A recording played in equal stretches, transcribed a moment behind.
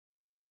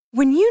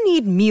When you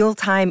need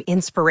mealtime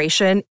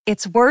inspiration,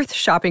 it's worth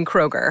shopping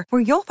Kroger,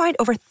 where you'll find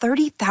over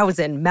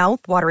 30,000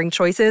 mouth-watering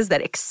choices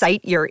that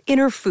excite your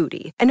inner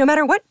foodie. And no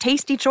matter what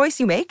tasty choice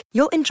you make,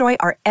 you'll enjoy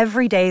our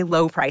everyday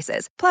low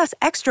prices, plus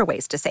extra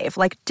ways to save,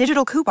 like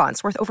digital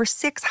coupons worth over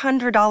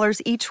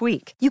 $600 each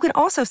week. You can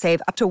also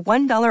save up to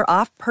 $1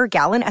 off per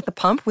gallon at the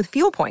pump with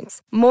fuel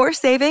points. More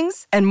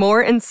savings and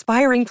more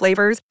inspiring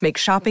flavors make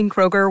shopping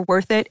Kroger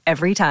worth it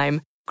every time.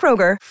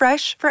 Kroger,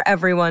 fresh for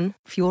everyone.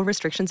 Fuel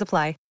restrictions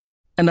apply.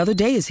 Another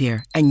day is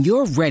here, and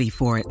you're ready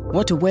for it.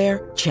 What to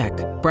wear? Check.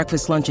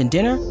 Breakfast, lunch, and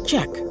dinner?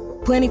 Check.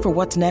 Planning for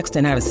what's next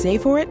and how to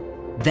save for it?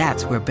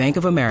 That's where Bank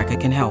of America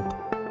can help.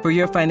 For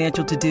your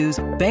financial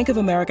to-dos, Bank of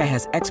America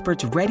has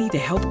experts ready to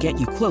help get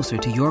you closer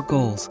to your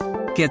goals.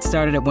 Get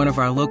started at one of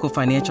our local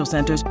financial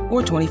centers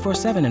or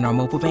 24/7 in our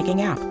mobile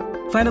banking app.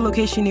 Find a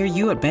location near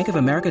you at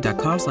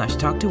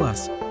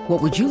bankofamerica.com/talktous.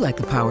 What would you like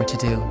the power to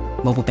do?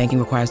 Mobile banking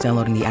requires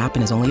downloading the app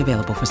and is only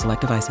available for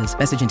select devices.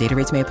 Message and data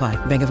rates may apply.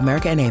 Bank of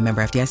America N.A.,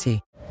 member FDIC.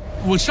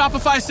 When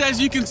Shopify says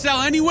you can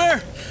sell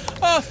anywhere,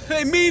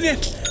 they mean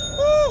it.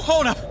 Woo,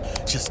 hold up.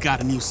 Just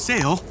got a new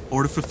sale.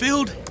 Order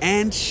fulfilled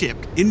and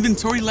shipped.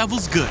 Inventory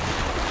level's good.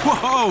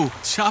 Whoa,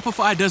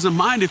 Shopify doesn't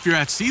mind if you're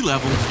at sea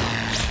level.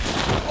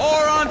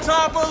 Or on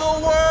top of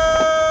the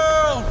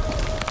world.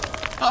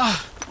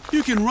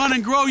 You can run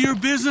and grow your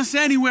business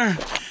anywhere.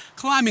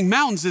 Climbing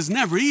mountains is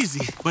never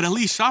easy, but at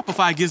least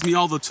Shopify gives me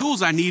all the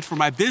tools I need for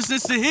my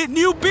business to hit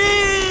new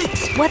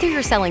peaks. Whether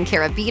you're selling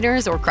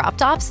carabiners or crop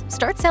tops,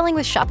 start selling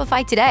with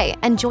Shopify today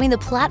and join the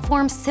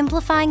platform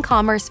simplifying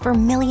commerce for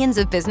millions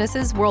of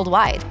businesses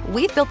worldwide.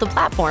 We've built the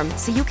platform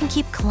so you can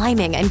keep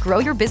climbing and grow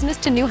your business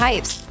to new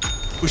heights.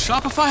 With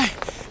Shopify,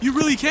 you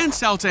really can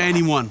sell to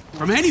anyone,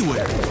 from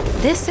anywhere.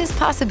 This is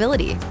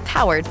Possibility,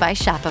 powered by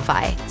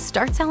Shopify.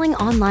 Start selling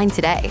online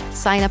today.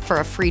 Sign up for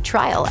a free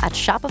trial at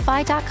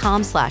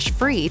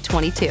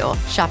shopify.com/free22.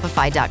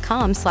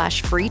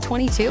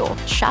 Shopify.com/free22.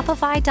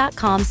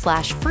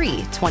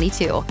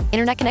 Shopify.com/free22.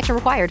 Internet connection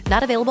required.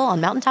 Not available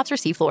on mountaintops or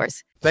seafloors.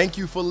 Thank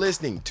you for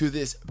listening to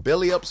this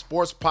Belly Up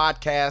Sports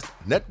Podcast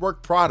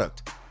Network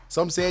product.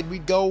 Some said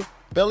we'd go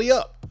belly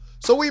up,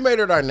 so we made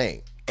it our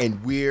name,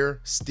 and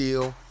we're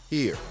still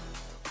here.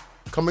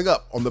 Coming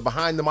up on the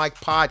Behind the Mic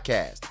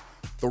podcast,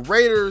 the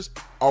Raiders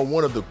are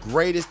one of the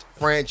greatest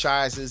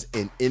franchises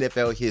in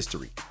NFL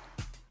history.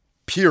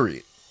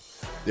 Period.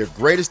 Their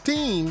greatest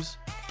teams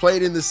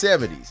played in the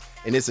 70s,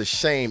 and it's a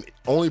shame it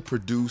only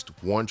produced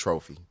one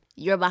trophy.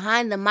 You're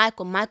Behind the Mic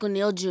with Michael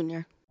Neal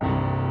Jr.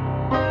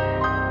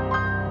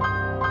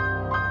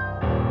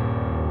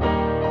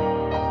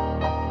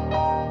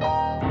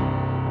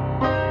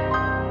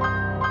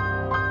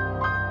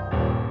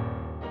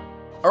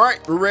 All right,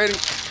 we're ready.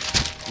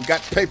 We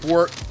got the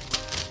paperwork.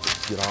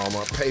 Get all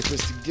my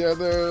papers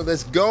together.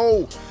 Let's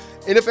go.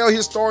 NFL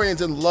historians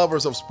and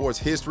lovers of sports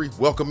history,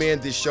 welcome in.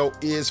 This show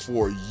is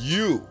for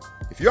you.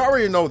 If you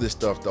already know this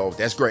stuff, though,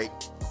 that's great.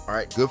 All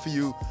right, good for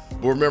you.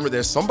 But remember,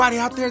 there's somebody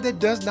out there that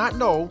does not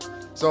know.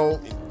 So,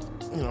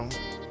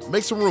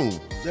 make some room.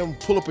 Then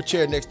pull up a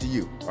chair next to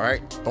you. All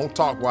right? Don't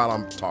talk while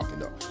I'm talking,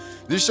 though.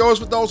 This show is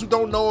for those who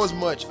don't know as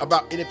much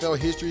about NFL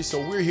history. So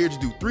we're here to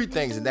do three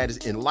things, and that is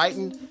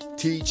enlighten,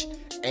 teach,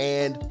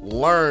 and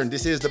learn.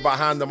 This is the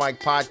Behind the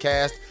Mic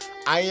podcast.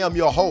 I am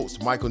your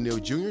host, Michael Neal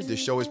Jr. This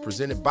show is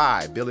presented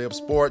by Belly Up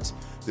Sports,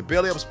 the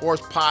Belly Up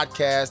Sports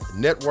Podcast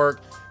Network,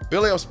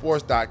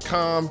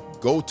 bellyupsports.com.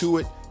 Go to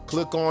it,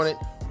 click on it,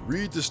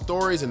 read the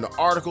stories and the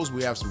articles.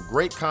 We have some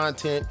great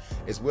content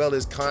as well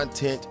as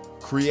content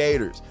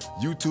creators,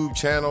 YouTube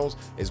channels,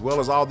 as well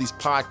as all these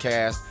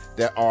podcasts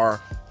that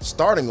are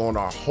starting on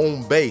our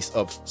home base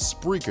of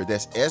Spreaker.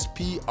 That's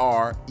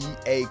Spreaker.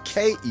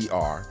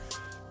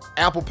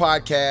 Apple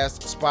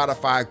Podcasts,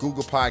 Spotify,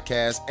 Google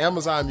Podcasts,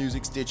 Amazon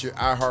Music, Stitcher,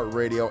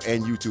 iHeartRadio,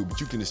 and YouTube.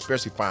 But you can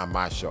especially find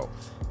my show,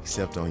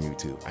 except on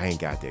YouTube. I ain't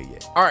got there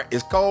yet. All right,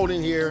 it's cold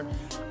in here.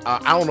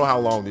 I don't know how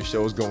long this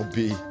show is going to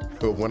be,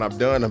 but when I'm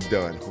done,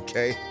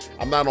 okay?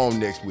 I'm not on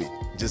next week.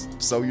 Just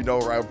so you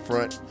know right up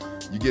front,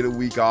 you get a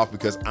week off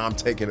because I'm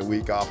taking a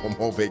week off. I'm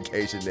on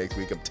vacation next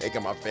week. I'm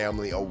taking my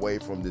family away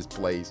from this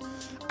place.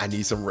 I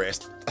need some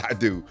rest. I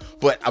do.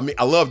 But,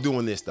 I love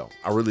doing this, though.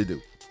 I really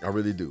do.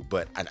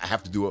 But I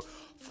have to do it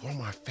for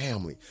my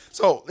family.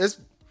 So let's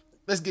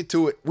get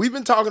to it. We've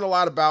been talking a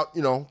lot about,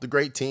 the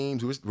great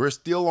teams. We're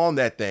still on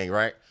that thing,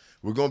 right?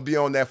 We're going to be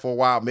on that for a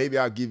while. Maybe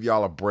I'll give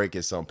y'all a break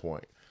at some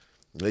point.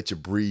 Let you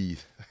breathe.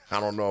 I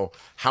don't know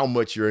how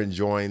much you're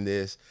enjoying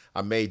this.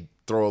 I may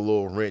throw a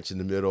little wrench in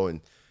the middle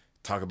and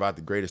talk about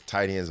the greatest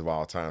tight ends of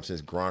all time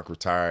since Gronk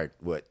retired,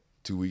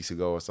 2 weeks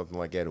ago or something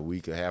like that, a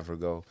week and a half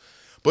ago.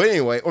 But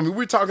anyway,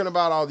 we're talking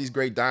about all these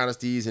great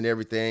dynasties and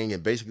everything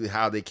and basically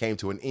how they came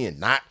to an end.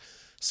 Not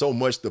so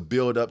much the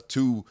build up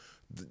to,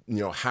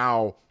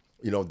 how,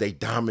 they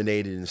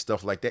dominated and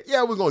stuff like that.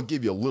 Yeah, we're going to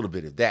give you a little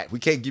bit of that. We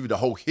can't give you the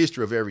whole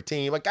history of every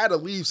team. I got to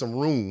leave some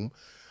room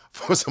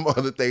for some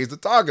other things to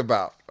talk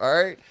about, all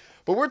right?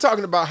 But we're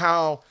talking about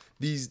how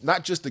these,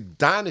 not just the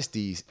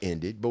dynasties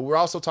ended, but we're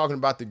also talking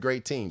about the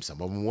great teams. Some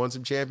of them won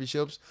some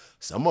championships.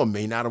 Some of them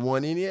may not have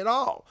won any at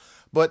all.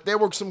 But there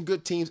were some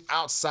good teams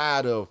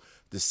outside of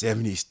the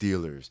 70s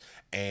Steelers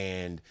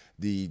and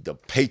the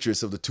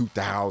Patriots of the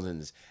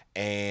 2000s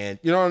and,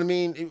 you know what I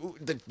mean,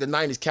 the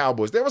 90s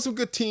Cowboys. There were some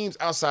good teams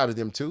outside of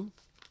them too.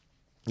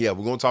 Yeah,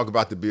 we're going to talk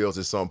about the Bills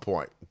at some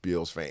point,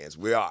 Bills fans.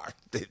 We are.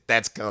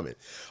 That's coming.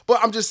 But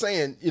I'm just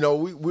saying, you know,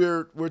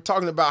 we're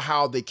talking about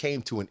how they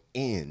came to an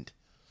end,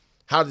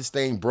 how this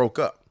thing broke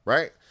up,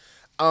 right?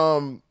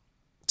 So,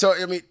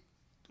 I mean,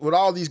 with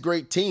all these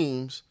great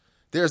teams,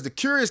 there's the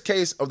curious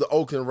case of the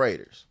Oakland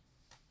Raiders.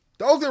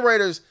 The Oakland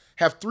Raiders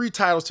have 3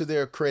 titles to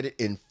their credit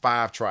in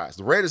 5 tries.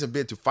 The Raiders have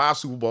been to 5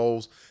 Super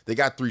Bowls. They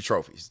got 3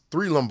 trophies,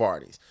 3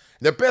 Lombardis.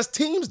 Their best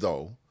teams,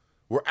 though,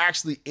 were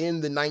actually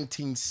in the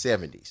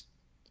 1970s.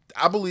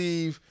 I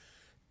believe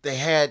they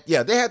had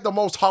the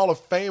most Hall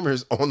of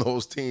Famers on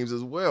those teams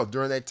as well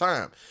during that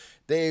time.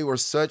 They were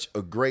such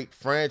a great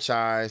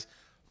franchise,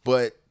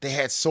 but they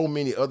had so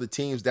many other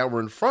teams that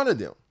were in front of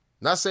them.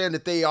 Not saying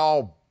that they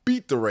all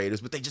beat the Raiders,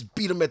 but they just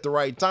beat them at the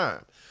right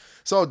time.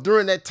 So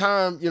during that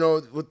time, you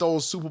know, with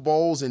those Super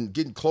Bowls and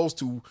getting close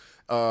to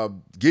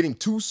getting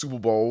 2 Super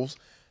Bowls,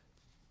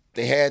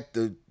 they had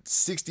the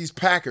 60s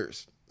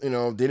Packers. You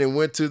know, then it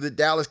went to the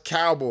Dallas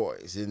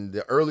Cowboys in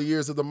the early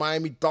years of the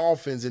Miami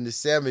Dolphins in the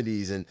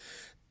 70s. And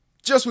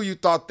just when you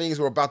thought things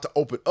were about to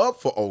open up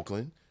for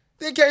Oakland,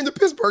 then came the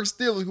Pittsburgh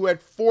Steelers, who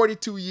had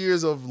 42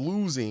 years of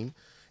losing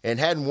and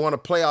hadn't won a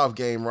playoff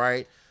game,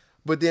 right?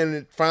 But then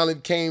it finally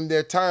came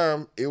their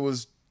time. It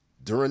was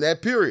during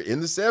that period in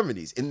the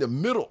 70s, in the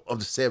middle of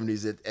the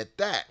 70s at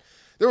that.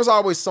 There was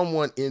always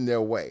someone in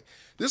their way.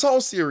 This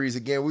whole series,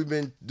 again, we've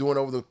been doing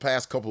over the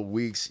past couple of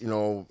weeks, you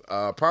know,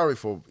 probably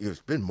it's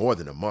been more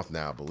than a month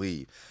now, I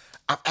believe.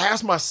 I've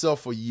asked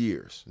myself for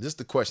years, this is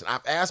the question,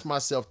 I've asked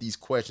myself these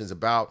questions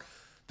about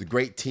the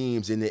great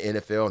teams in the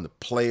NFL and the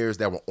players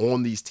that were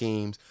on these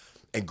teams,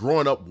 and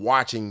growing up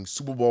watching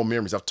Super Bowl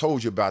memories. I've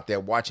told you about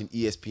that, watching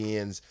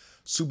ESPN's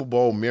Super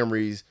Bowl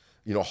memories,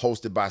 you know,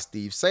 hosted by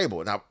Steve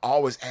Sable. And I've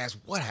always asked,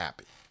 what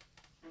happened?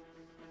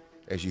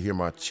 As you hear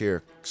my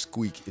chair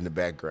squeak in the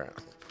background,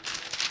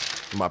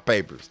 my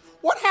papers.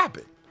 What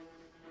happened?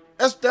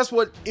 That's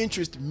what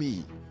interests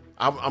me.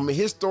 I'm a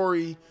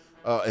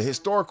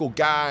historical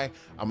guy.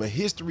 I'm a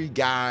history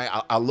guy.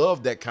 I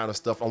love that kind of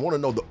stuff. I want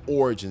to know the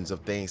origins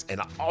of things,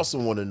 and I also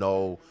want to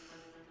know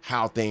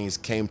how things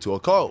came to a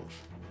close.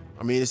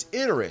 I mean, it's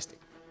interesting.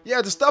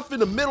 Yeah, the stuff in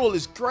the middle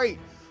is great,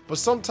 but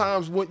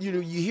sometimes when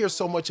you hear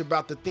so much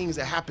about the things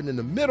that happen in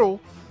the middle,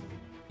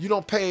 you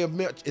don't pay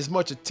as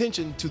much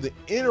attention to the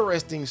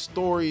interesting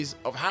stories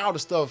of how the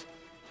stuff,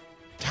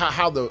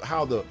 how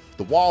the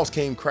walls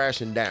came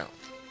crashing down.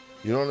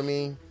 You know what I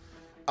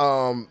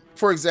mean?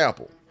 For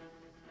example,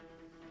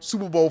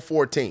 Super Bowl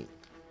 14.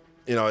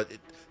 You know,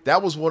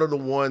 that was one of the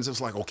ones that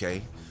was like,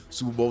 okay,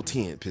 Super Bowl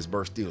 10,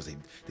 Pittsburgh Steelers.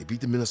 They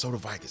beat the Minnesota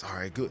Vikings. All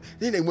right, good.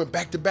 Then they went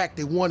back-to-back.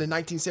 They won in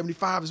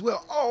 1975 as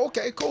well. Oh,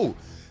 okay, cool.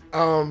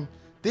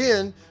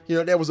 Then, you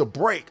know, there was a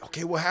break.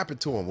 Okay, what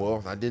happened to them?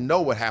 Well, I didn't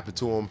know what happened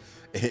to them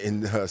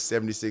in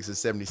 76 and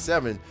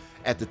 77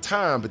 at the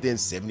time, but then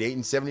 78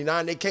 and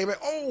 79, they came in.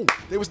 Oh,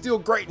 they were still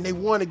great, and they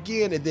won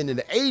again. And then in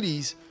the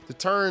 80s, to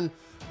turn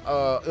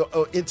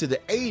into the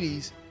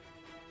 80s,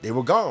 they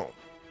were gone.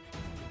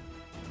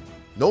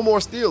 No more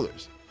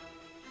Steelers.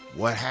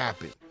 What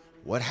happened?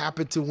 What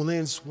happened to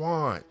Lynn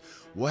Swann?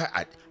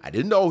 I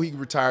didn't know he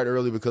retired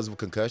early because of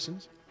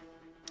concussions.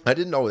 I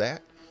didn't know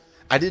that.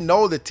 I didn't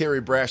know that Terry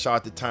Bradshaw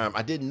at the time.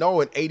 I didn't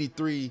know in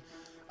 83,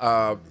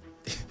 what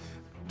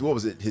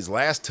was it? His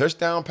last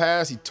touchdown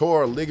pass, he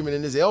tore a ligament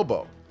in his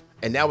elbow.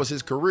 And that was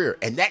his career.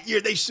 And that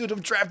year they should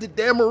have drafted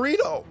Dan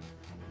Marino.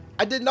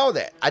 I didn't know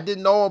that. I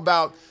didn't know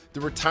about the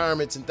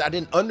retirements, and I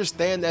didn't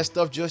understand that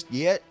stuff just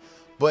yet.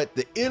 But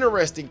the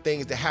interesting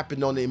things that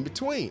happened on the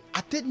in-between,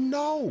 I didn't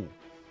know.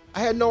 I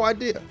had no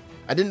idea.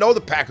 I didn't know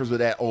the Packers were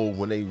that old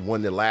when they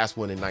won their last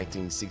one in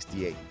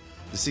 1968.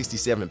 The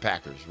 67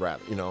 Packers,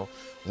 rather, you know,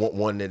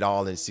 won it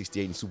all in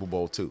 68 in Super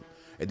Bowl II.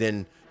 And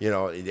then, you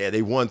know,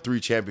 they won 3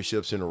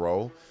 championships in a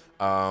row.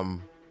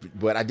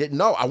 But I didn't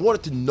know. I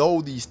wanted to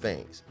know these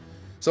things.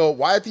 So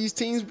why did these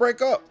teams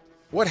break up?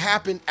 What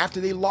happened after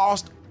they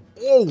lost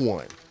or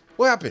won?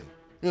 What happened?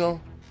 You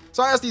know?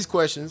 So I asked these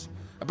questions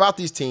about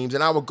these teams,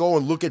 and I would go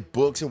and look at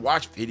books and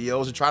watch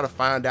videos and try to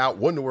find out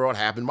what in the world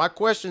happened. My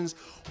questions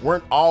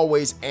weren't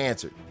always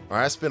answered. All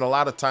right? I spent a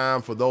lot of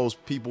time for those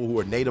people who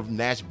are native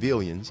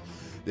Nashvillians.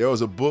 There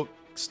was a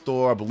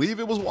bookstore, I believe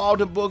it was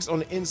Walden Books, on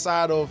the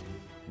inside of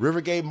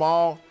Rivergate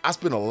Mall. I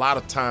spent a lot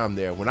of time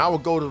there. When I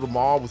would go to the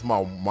mall with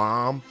my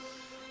mom,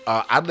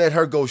 I'd let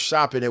her go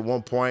shopping at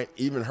one point,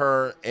 even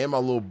her and my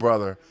little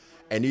brother,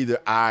 and either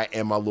I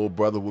and my little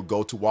brother would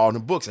go to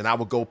Walden Books, and I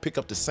would go pick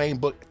up the same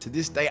book. To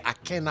this day, I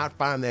cannot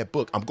find that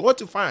book. I'm going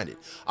to find it.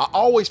 I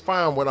always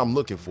find what I'm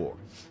looking for,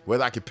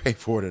 whether I can pay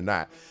for it or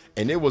not.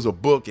 And it was a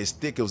book as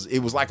thick as, it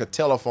was like a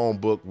telephone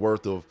book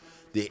worth of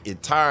the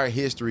entire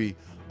history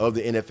of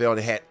the NFL.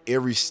 It had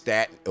every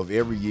stat of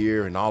every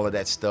year and all of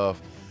that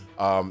stuff.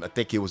 I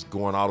think it was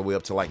going all the way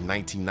up to like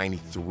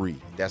 1993.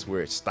 That's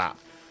where it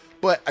stopped.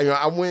 But I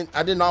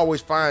didn't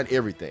always find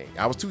everything.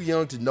 I was too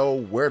young to know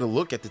where to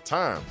look at the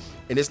time.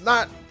 And it's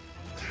not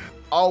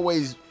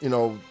always,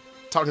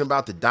 talking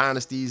about the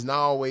dynasties, not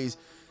always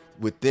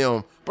with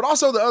them, but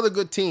also the other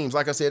good teams.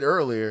 Like I said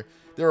earlier,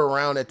 they're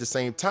around at the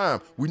same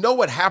time. We know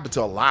what happened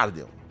to a lot of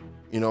them.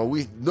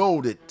 We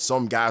know that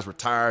some guys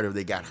retired or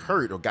they got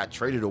hurt or got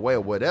traded away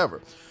or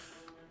whatever.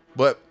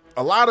 But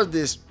a lot of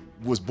this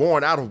was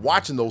born out of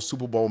watching those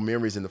Super Bowl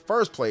memories in the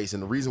first place,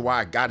 and the reason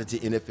why I got into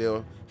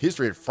NFL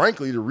history, and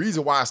frankly, the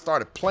reason why I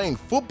started playing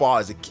football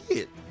as a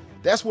kid.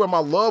 That's where my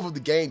love of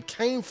the game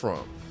came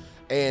from.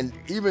 And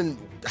even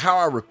how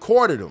I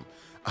recorded them.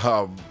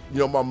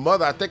 My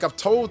mother, I think I've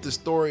told the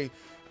story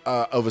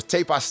of a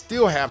tape I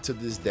still have to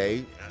this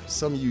day.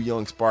 Some of you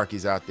young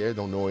Sparkies out there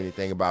don't know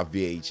anything about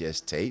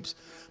VHS tapes,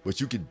 but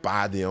you could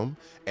buy them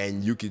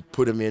and you could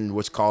put them in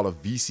what's called a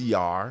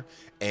VCR,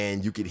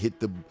 and you could hit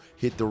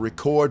the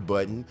record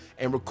button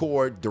and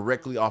record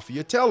directly off of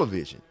your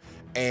television.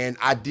 And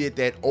I did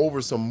that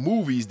over some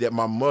movies that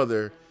my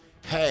mother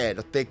had.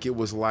 I think it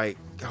was like,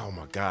 oh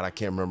my God, I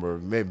can't remember.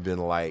 It may have been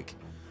like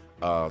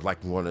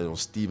one of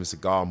those Steven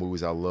Seagal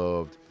movies I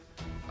loved.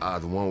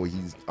 The one where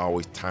he's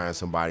always tying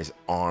somebody's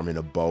arm in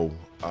a bow.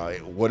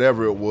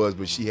 Whatever it was,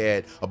 but she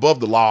had Above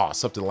the Law,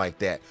 something like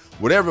that.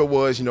 Whatever it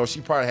was,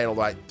 she probably had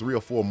like 3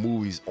 or 4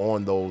 movies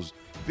on those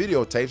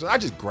videotapes, and I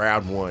just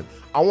grabbed one.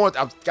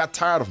 I got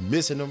tired of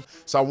missing them,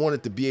 so I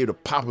wanted to be able to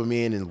pop them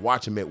in and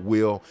watch them at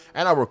will,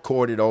 and I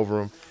recorded over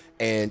them.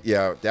 And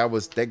yeah,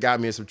 that got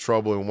me in some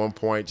trouble. At one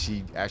point,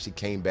 she actually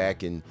came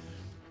back and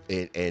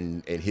hit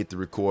the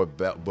record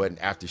button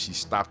after she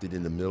stopped it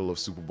in the middle of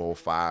Super Bowl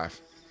V.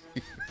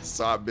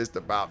 So I missed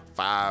about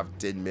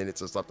 5-10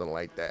 minutes or something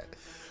like that.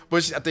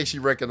 But I think she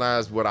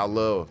recognized what I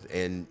loved,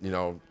 and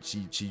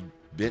she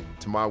bent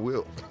to my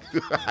will.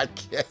 I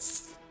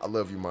guess. I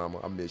love you, Mama.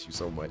 I miss you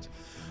so much.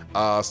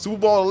 Super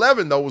Bowl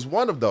 11 though was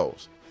one of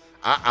those.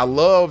 I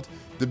loved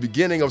the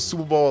beginning of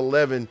Super Bowl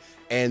 11,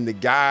 and the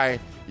guy,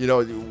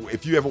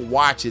 if you ever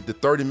watch it, the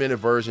 30-minute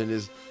version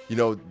is,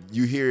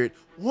 you hear it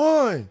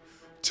 1,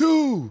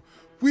 2.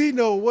 We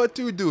know what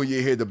to do.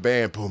 You hear the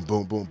band, boom,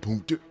 boom, boom,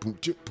 boom, boom,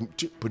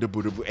 boom,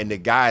 boom, and the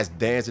guy's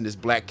dancing. This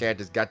black cat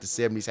that's got the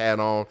 70s hat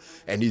on,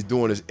 and he's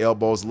doing his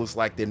elbows. Looks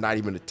like they're not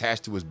even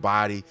attached to his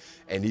body,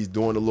 and he's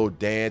doing a little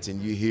dance.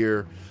 And you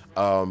hear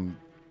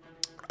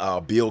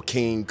Bill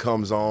King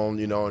comes on,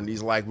 and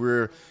he's like,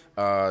 we're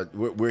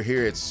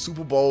here at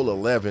Super Bowl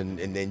 11,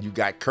 and then you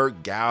got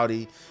Kurt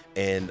Gowdy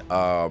and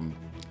Don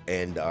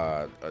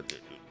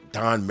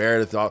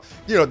Meredith.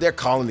 They're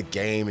calling the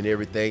game and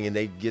everything, and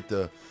they get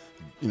the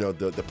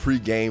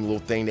pregame little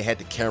thing. They had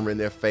the camera in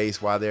their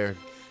face while they're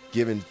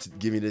giving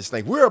this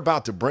thing. We're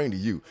about to bring to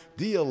you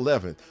the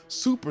 11th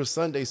Super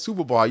Sunday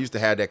Super Bowl. I used to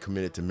have that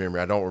committed to memory.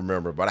 I don't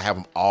remember, but I have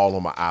them all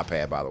on my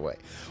iPad, by the way.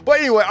 But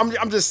anyway,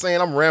 I'm just saying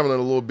I'm rambling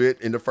a little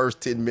bit in the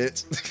first 10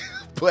 minutes.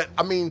 But,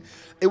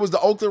 it was the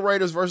Oakland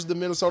Raiders versus the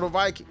Minnesota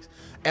Vikings.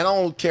 And I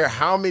don't care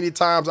how many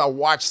times I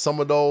watch some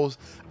of those,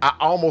 I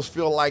almost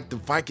feel like the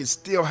Vikings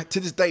still, to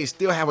this day,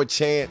 still have a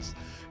chance.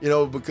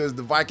 Because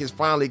the Vikings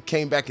finally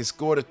came back and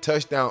scored a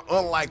touchdown,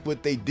 unlike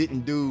what they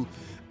didn't do.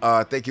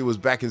 I think it was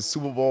back in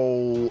Super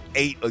Bowl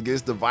 8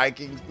 against the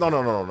Vikings.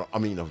 No. I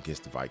mean,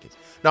 against the Vikings.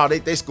 No,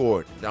 they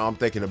scored. Now I'm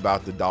thinking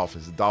about the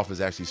Dolphins. The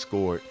Dolphins actually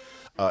scored.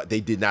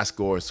 They did not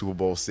score in Super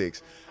Bowl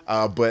 6.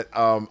 But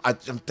I'm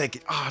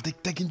thinking,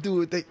 they can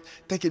do it.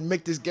 They can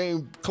make this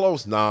game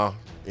close. Nah,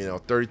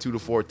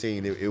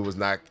 32-14.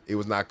 It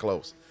was not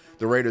close.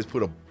 The Raiders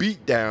put a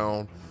beat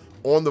down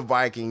on the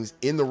Vikings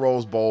in the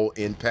Rose Bowl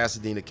in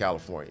Pasadena,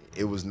 California.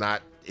 It was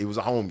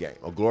a home game,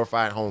 a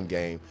glorified home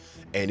game,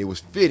 and it was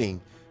fitting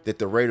that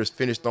the Raiders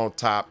finished on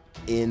top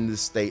in the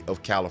state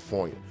of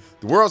California.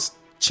 The World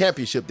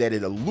Championship that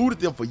had eluded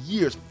them for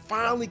years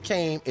finally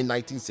came in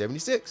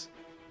 1976.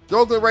 The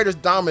Oakland Raiders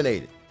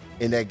dominated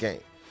in that game.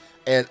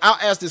 And I'll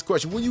ask this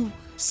question. When you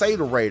say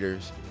the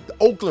Raiders, the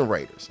Oakland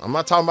Raiders, I'm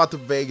not talking about the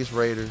Vegas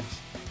Raiders,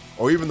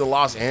 or even the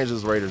Los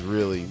Angeles Raiders,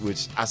 really,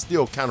 which I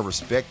still kind of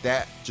respect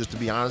that, just to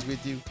be honest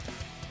with you.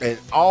 And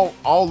all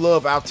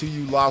love out to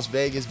you, Las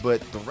Vegas, but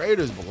the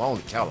Raiders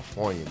belong to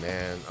California,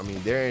 man.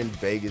 They're in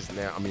Vegas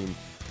now.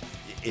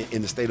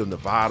 In the state of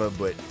Nevada,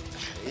 but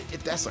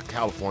that's a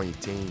California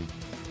team.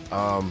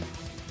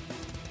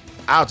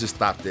 I'll just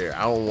stop there.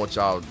 I don't want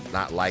y'all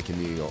not liking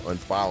me or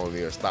unfollowing me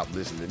or stop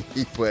listening to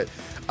me, but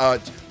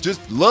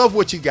just love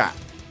what you got,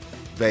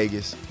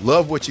 Vegas.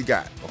 Love what you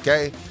got,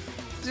 okay?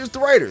 There's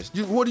the Raiders.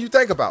 What do you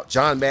think about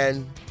John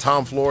Madden,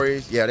 Tom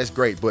Flores? Yeah, that's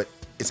great, but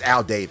it's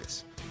Al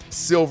Davis.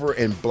 Silver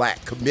and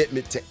black,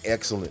 commitment to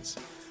excellence.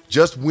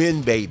 Just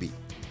win, baby.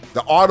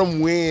 The autumn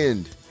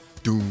wind.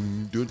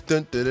 Dun, dun,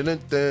 dun, dun, dun,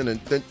 dun,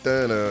 dun, dun,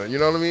 dun, you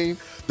know what I mean?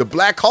 The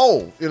black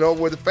hole,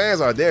 where the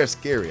fans are, they're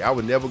scary. I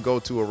would never go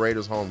to a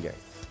Raiders home game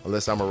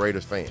unless I'm a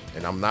Raiders fan,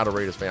 and I'm not a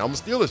Raiders fan. I'm a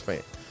Steelers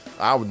fan.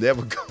 I would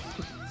never go.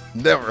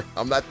 Never.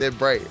 I'm not that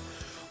brave.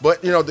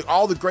 But,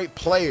 all the great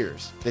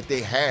players that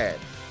they had,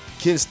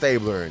 Ken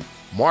Stabler and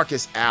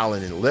Marcus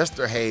Allen and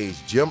Lester Hayes,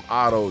 Jim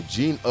Otto,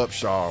 Gene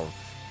Upshaw,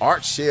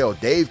 Art Shell,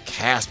 Dave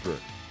Casper,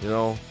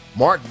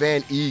 Mark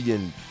Van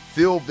Egan,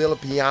 Phil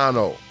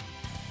Villapiano,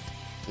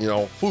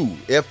 Fu,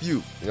 F-U,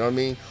 you know what I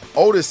mean?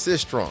 Otis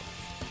Sistrunk,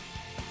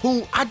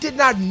 who I did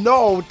not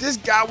know this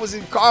guy was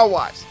in Car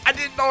Wash. I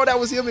didn't know that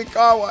was him in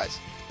Car Wash.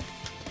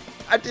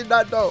 I did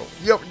not know.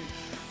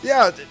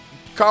 Yeah,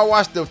 Car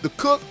Wash, the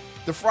cook,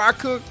 the fry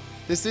cook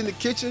that's in the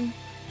kitchen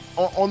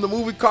on the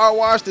movie Car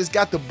Wash that's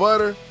got the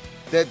butter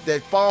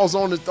that falls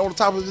on the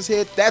top of his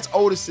head. That's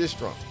Otis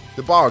Sistrunk,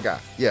 the bald guy.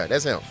 Yeah,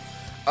 that's him.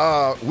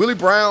 Willie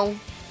Brown.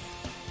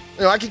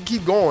 I can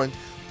keep going.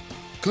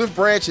 Cliff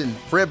Branch and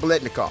Fred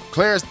Biletnikoff.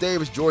 Clarence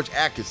Davis, George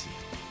Atkinson.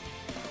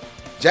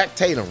 Jack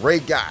Tatum, Ray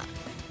Guy.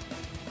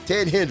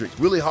 Ted Hendricks,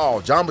 Willie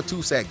Hall, John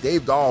Matusak,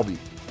 Dave Dalby.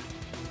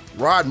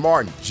 Rod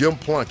Martin, Jim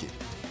Plunkett.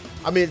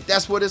 I mean,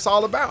 that's what it's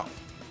all about.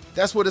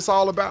 That's what it's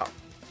all about.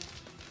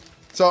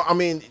 So, I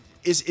mean,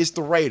 it's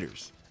the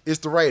Raiders. It's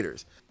the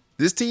Raiders.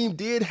 This team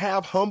did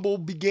have humble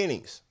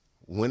beginnings.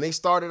 When they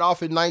started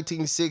off in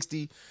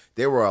 1960,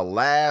 they were a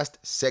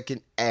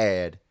last-second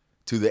add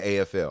to the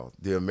AFL,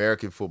 the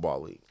American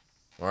Football League.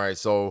 All right,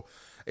 so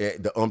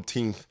the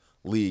umpteenth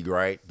league,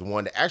 right? The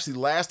one that actually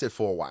lasted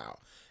for a while.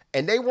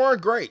 And they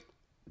weren't great.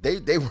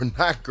 They were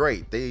not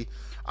great. The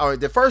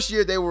first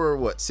year they were,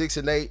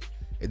 6-8?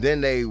 And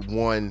then they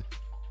won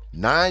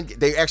 9.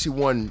 They actually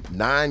won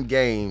 9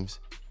 games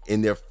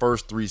in their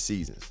first 3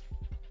 seasons.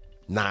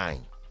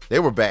 9. They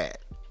were bad.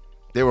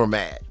 They were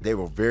mad. They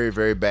were very,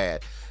 very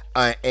bad.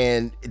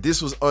 And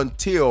this was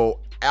until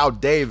Al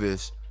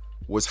Davis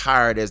was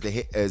hired as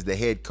the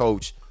head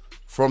coach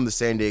from the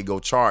San Diego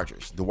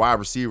Chargers, the wide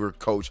receiver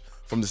coach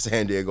from the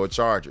San Diego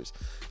Chargers.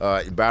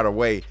 By the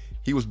way,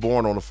 he was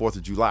born on the 4th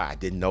of July. I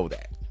didn't know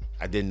that.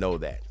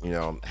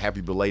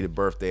 Happy belated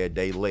birthday, a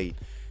day late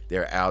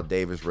there, Al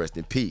Davis, rest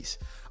in peace.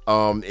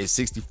 In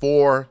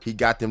 64, he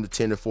got them to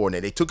 10-4. Now,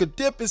 they took a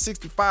dip in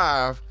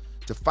 65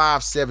 to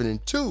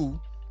 5-7-2,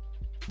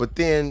 but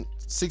then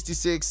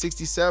 66,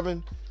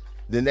 67,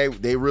 then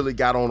they really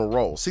got on a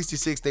roll.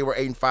 66, they were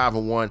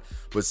 8-5-1,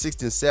 but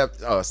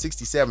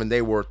 67,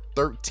 they were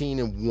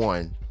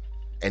 13-1,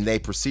 and they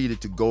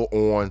proceeded to go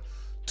on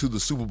to the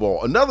Super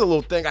Bowl. Another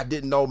little thing I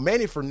didn't know,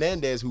 Manny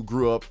Fernandez, who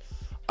grew up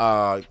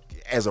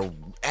as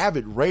an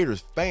avid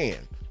Raiders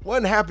fan,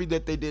 wasn't happy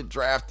that they did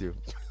draft him.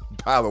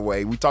 By the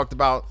way, we talked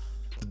about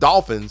the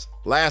Dolphins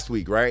last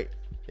week, right?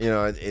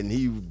 And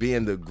he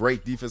being the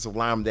great defensive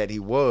lineman that he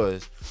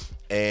was,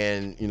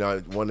 and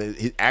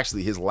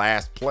his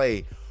last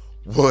play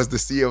was the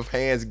Sea of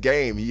Hands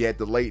game. He had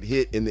the late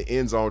hit in the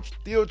end zone,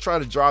 still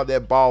trying to drive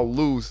that ball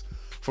loose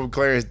from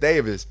Clarence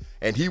Davis.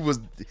 And he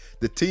was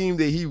the team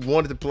that he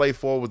wanted to play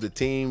for was the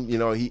team,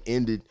 he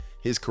ended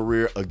his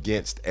career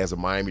against as a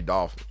Miami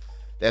Dolphin.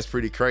 That's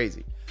pretty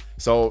crazy.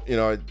 So,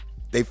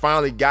 they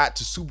finally got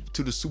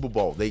to the Super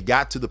Bowl. They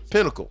got to the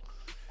pinnacle.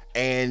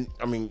 And,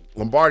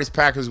 Lombardi's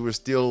Packers were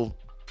still,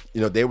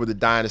 they were the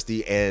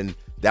dynasty, and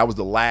that was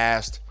the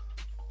last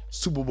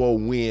Super Bowl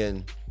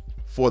win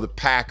for the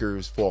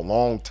Packers for a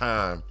long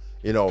time,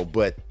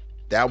 but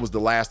that was the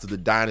last of the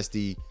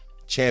dynasty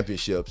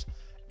championships,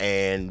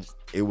 and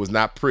it was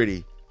not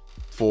pretty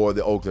for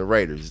the Oakland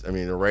Raiders.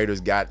 The Raiders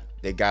got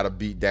a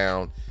beat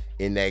down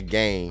in that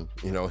game,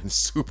 in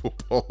Super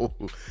Bowl.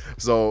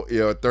 So,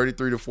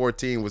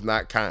 33-14 was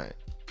not kind.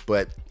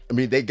 But,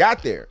 they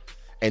got there,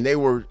 and they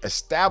were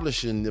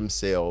establishing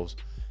themselves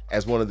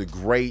as one of the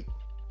great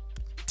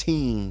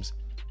teams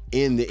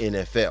in the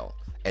NFL.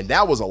 And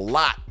that was a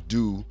lot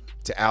due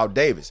to Al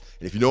Davis.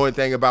 And if you know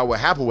anything about what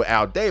happened with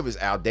Al Davis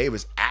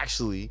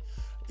actually,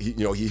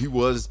 he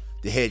was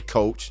the head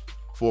coach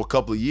for a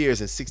couple of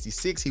years. In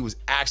 66, he was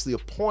actually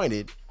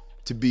appointed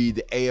to be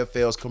the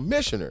AFL's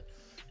commissioner.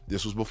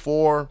 This was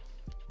before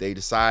they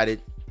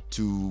decided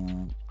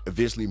to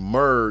eventually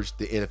merge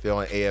the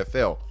NFL and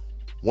AFL.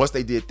 Once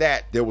they did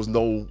that, there was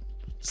no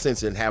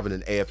sense in having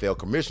an AFL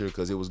commissioner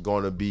because it was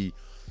going to be,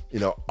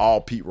 all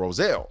Pete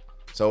Rozelle.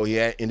 So he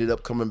ended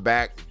up coming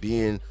back,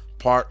 being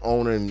part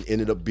owner, and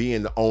ended up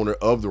being the owner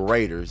of the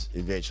Raiders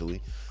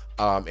eventually.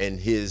 And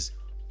his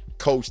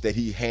coach that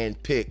he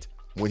handpicked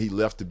when he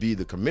left to be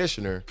the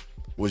commissioner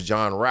was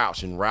John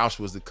Roush, and Roush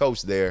was the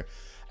coach there.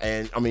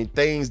 And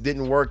things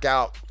didn't work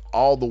out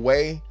all the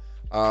way.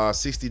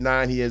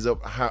 69, he ends up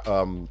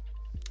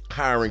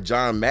hiring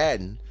John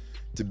Madden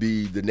to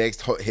be the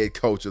next head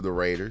coach of the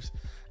Raiders.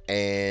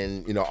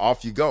 And,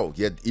 off you go.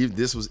 Yet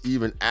this was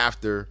even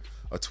after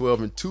a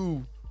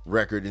 12-2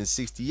 record in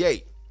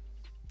 68.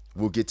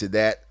 We'll get to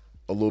that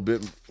a little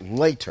bit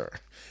later.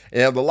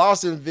 And the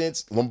loss in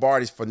Vince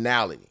Lombardi's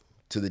finale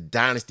to the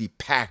dynasty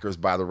Packers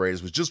by the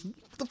Raiders was just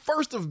the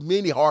first of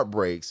many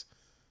heartbreaks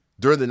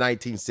during the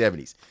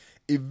 1970s.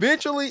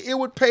 Eventually, it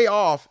would pay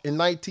off in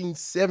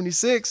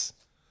 1976,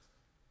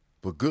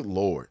 but good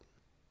Lord.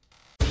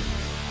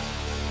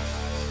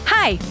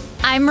 Hi,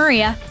 I'm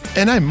Maria.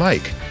 And I'm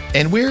Mike.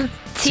 And we're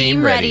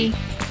Team Ready.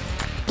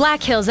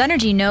 Black Hills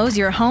Energy knows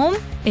your home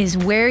is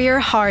where your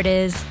heart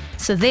is,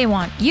 so they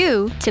want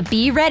you to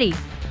be ready.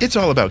 It's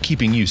all about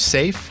keeping you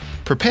safe,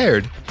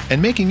 prepared,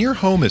 and making your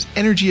home as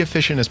energy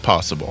efficient as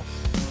possible.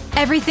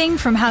 Everything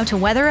from how to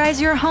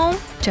weatherize your home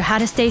to how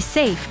to stay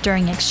safe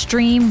during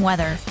extreme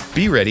weather.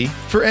 Be ready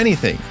for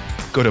anything.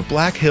 Go to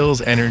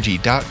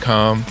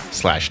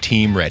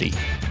blackhillsenergy.com/team ready.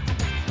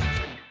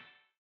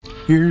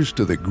 Here's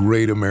to the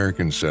great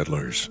American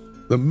settlers,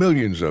 the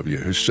millions of you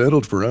who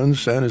settled for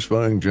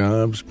unsatisfying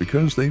jobs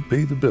because they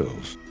pay the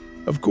bills.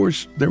 Of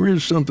course, there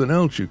is something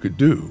else you could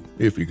do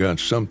if you got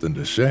something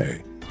to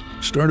say.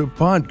 Start a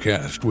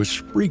podcast with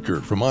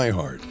Spreaker from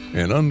iHeart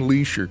and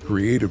unleash your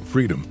creative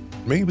freedom.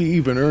 Maybe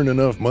even earn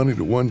enough money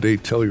to one day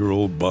tell your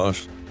old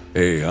boss,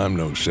 "Hey, I'm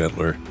no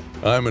settler.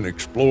 I'm an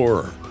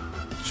explorer."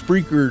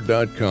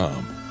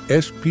 Spreaker.com.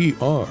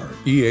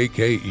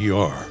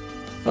 Spreaker.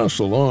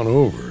 Hustle on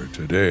over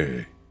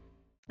today.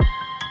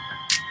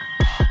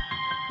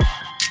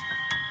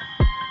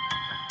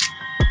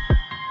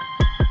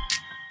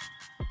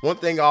 One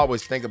thing I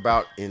always think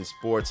about in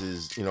sports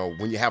is,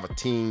 when you have a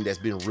team that's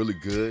been really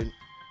good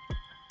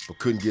but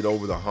couldn't get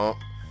over the hump.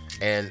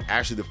 And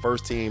actually the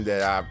first team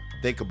that I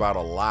think about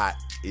a lot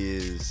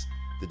is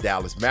the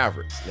Dallas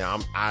Mavericks.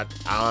 Now, I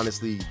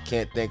honestly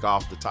can't think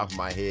off the top of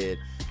my head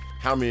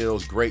how many of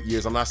those great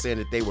years. I'm not saying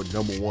that they were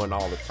number one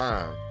all the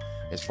time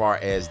as far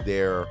as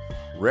their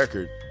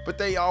record, but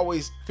they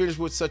always finished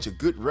with such a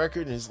good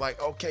record, and it's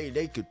like, okay,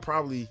 they could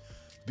probably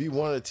be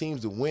one of the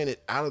teams to win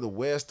it out of the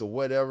West or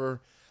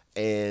whatever,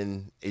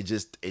 and it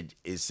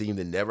seemed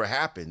to never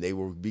happen. They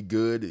would be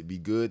good, they'd be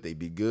good,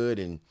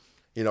 and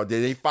then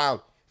they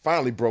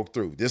finally broke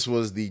through. This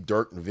was the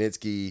Dirk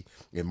Nowitzki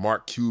and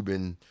Mark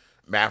Cuban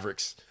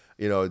Mavericks.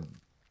 It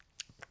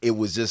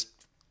was just,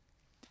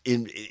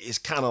 it's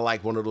kind of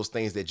like one of those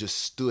things that just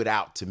stood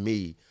out to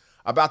me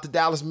about the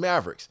Dallas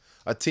Mavericks,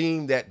 a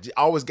team that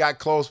always got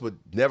close but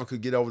never could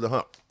get over the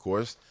hump. Of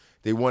course,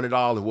 they won it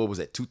all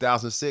in,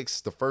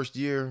 2006, the first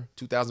year,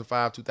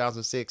 2005,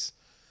 2006,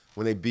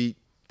 when they beat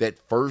that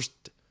first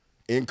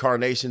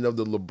incarnation of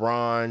the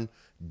LeBron,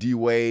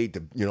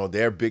 D-Wade,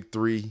 their big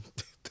three,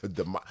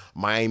 the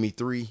Miami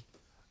three,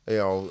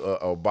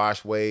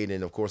 Bosh, Wade,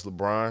 and of course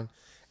LeBron.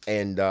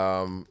 And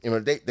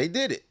they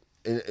did it.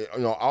 And,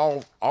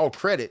 all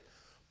credit,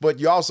 but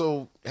you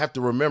also have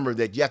to remember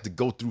that you have to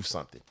go through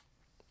something,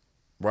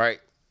 right?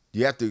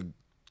 You have to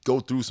go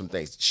through some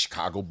things.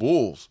 Chicago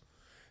Bulls,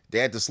 they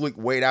had to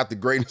wait out the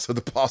greatness of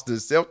the Boston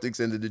Celtics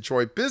and the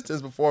Detroit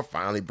Pistons before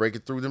finally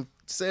breaking through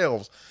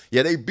themselves.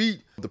 Yeah, they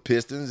beat the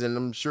Pistons, and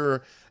I'm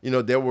sure,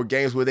 there were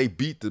games where they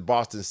beat the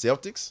Boston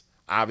Celtics,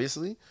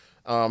 obviously.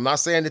 I'm not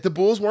saying that the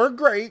Bulls weren't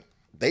great.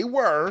 They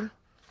were,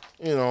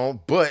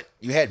 but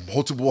you had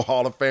multiple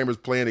Hall of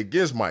Famers playing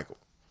against Michael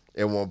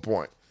at one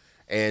point.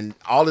 And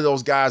all of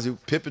those guys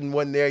Pippen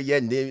wasn't there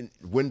yet, and then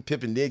when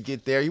Pippen did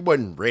get there, he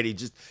wasn't ready.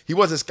 He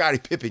wasn't Scottie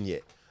Pippen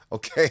yet.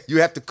 Okay,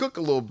 you have to cook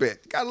a little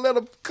bit. You gotta let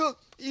him cook.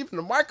 Even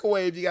the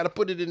microwave, you gotta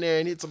put it in there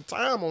and hit some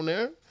time on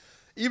there,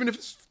 even if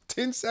it's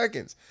 10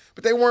 seconds.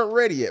 But they weren't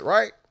ready yet,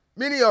 right?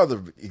 Many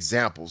other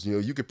examples.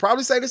 You could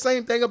probably say the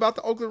same thing about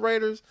the Oakland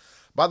Raiders.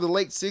 By the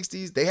late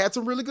 60s, they had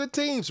some really good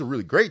teams, some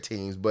really great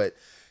teams, but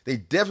they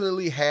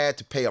definitely had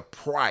to pay a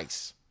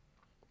price.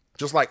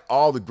 Just like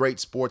all the great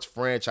sports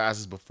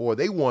franchises before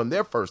they won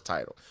their first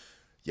title.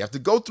 You have to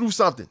go through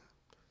something.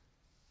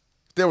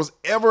 If there was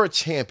ever a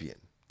champion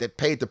that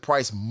paid the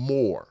price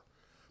more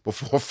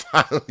before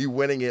finally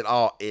winning it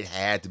all, it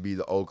had to be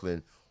the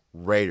Oakland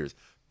Raiders.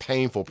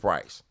 Painful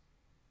price.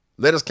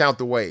 Let us count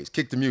the ways.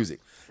 Kick the music.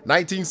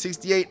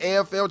 1968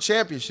 AFL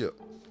Championship.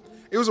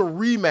 It was a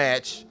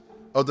rematch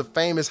of the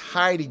famous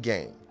Heidi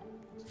game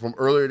from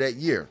earlier that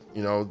year.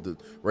 The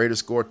Raiders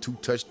scored 2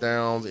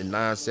 touchdowns in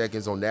 9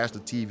 seconds on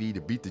national TV to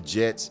beat the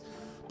Jets,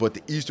 but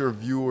the Eastern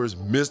viewers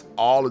missed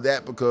all of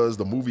that because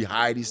the movie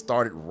Heidi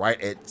started right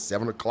at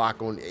 7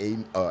 o'clock on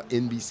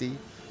NBC.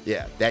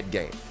 Yeah, that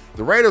game.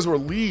 The Raiders were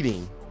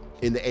leading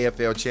in the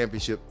AFL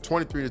Championship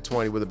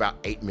 23-20 with about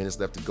 8 minutes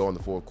left to go in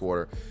the fourth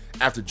quarter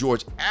after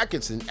George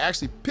Atkinson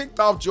actually picked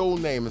off Joe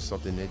Namath,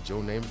 something that Joe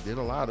Namath did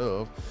a lot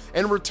of,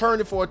 and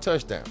returned it for a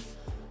touchdown.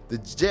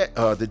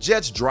 The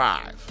Jets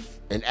drive.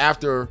 And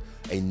after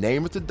a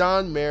Namath to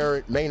Don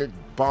Maynard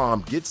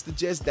bomb gets the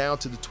Jets down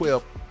to the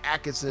 12,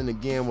 Atkinson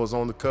again was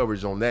on the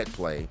coverage on that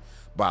play,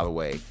 by the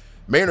way.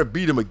 Maynard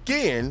beat him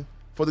again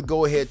for the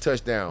go-ahead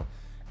touchdown.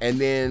 And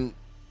then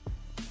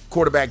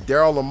quarterback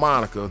Darryl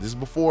LaMonica, this is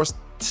before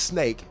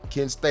Snake,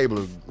 Ken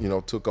Stabler,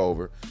 took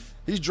over.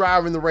 He's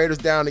driving the Raiders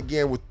down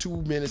again with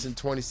 2 minutes and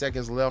 20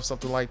 seconds left,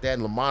 something like that.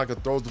 And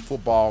LaMonica throws the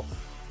football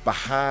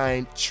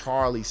behind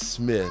Charlie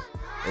Smith.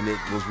 And it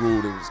was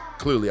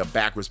clearly a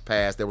backwards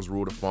pass that was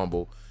ruled a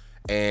fumble.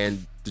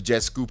 And the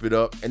Jets scoop it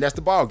up, and that's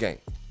the ball game.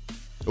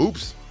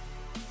 Oops.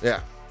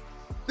 Yeah.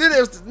 Then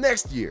there's the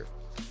next year,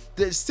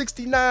 the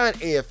 69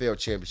 AFL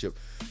Championship.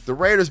 The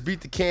Raiders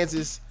beat the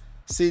Kansas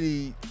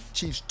City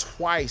Chiefs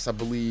twice, I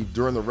believe,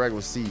 during the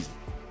regular season.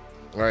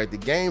 All right, the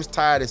game's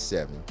tied at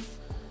 7.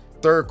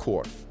 Third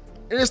quarter.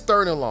 And it's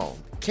 3rd and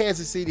long.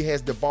 Kansas City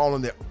has the ball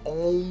on their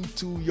own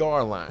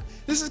 2-yard line.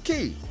 This is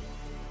key.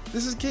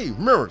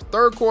 Remember,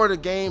 third quarter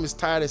game is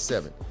tied at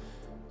 7.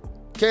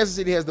 Kansas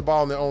City has the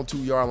ball on their own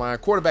 2-yard line.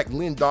 Quarterback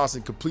Len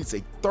Dawson completes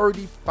a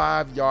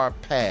 35-yard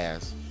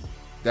pass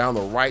down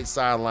the right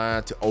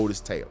sideline to Otis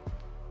Taylor.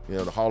 You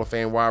know, the Hall of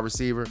Fame wide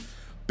receiver.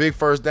 Big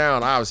first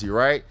down, obviously,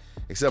 right?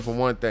 Except for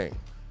one thing.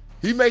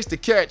 He makes the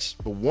catch,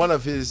 but one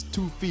of his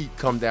 2 feet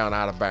come down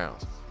out of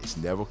bounds. It's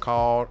never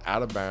called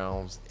out of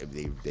bounds.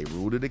 They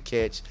ruled it a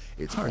catch.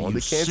 It's on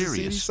the Kansas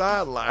City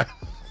sideline.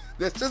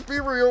 Let's just be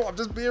real. I'm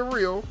just being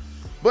real.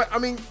 But, I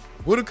mean,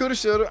 woulda, coulda,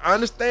 shoulda. I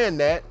understand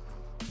that.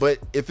 But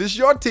if it's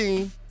your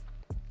team,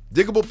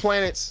 Diggable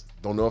Planets,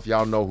 don't know if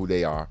y'all know who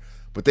they are,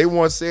 but they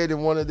once said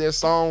in one of their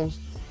songs,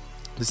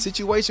 the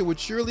situation would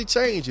surely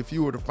change if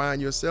you were to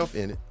find yourself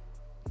in it.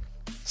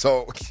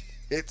 So,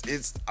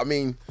 I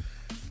mean,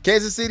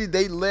 Kansas City,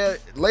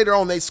 later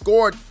on, they did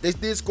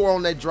score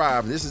on that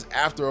drive. And this is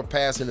after a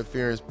pass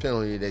interference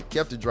penalty that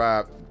kept the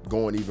drive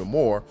going even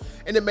more.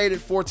 And it made it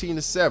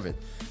 14-7.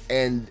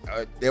 And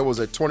there was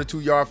a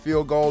 22-yard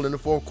field goal in the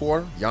fourth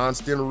quarter. Jan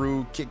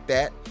Stenerud kicked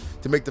that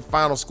to make the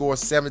final score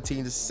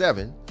 17-7.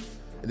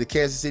 And the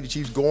Kansas City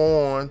Chiefs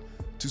go on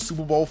to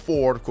Super Bowl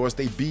IV. Of course,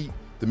 they beat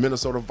the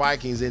Minnesota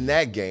Vikings in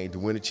that game to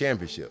win the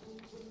championship.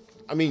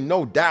 I mean,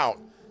 no doubt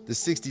the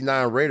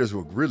 69 Raiders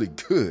were really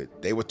good.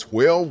 They were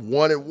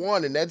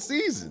 12-1-1 in that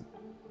season.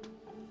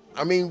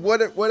 I mean,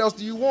 what else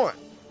do you want?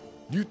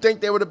 You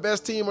think they were the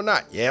best team or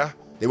not? Yeah,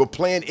 they were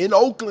playing in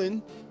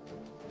Oakland.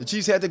 The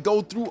Chiefs had to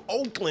go through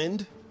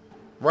Oakland,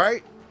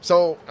 right?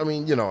 So, I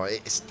mean, you know,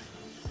 it's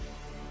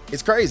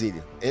crazy.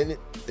 And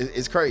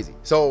it's crazy.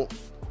 So,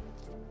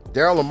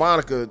 Daryle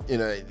Lamonica, you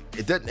know,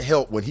 it doesn't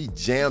help when he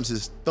jams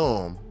his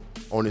thumb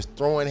on his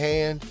throwing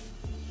hand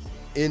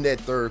in that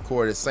third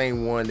quarter, the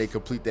same one they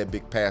complete that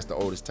big pass to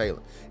Otis Taylor.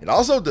 It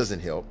also doesn't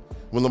help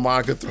when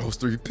Lamonica throws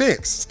 3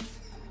 picks.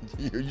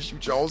 You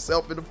shoot your own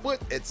self in the foot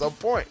at some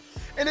point.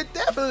 And it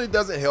definitely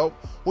doesn't help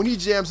when he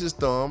jams his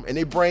thumb and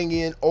they bring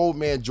in old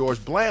man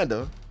George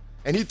Blanda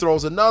and he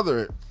throws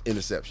another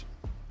interception.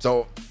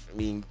 So, I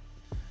mean,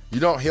 you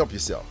don't help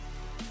yourself.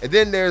 And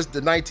then there's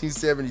the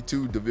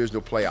 1972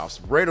 divisional playoffs.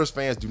 Raiders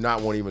fans do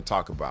not want to even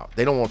talk about.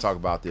 They don't want to talk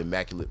about the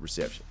Immaculate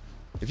Reception.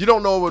 If you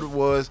don't know what it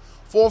was,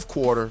 fourth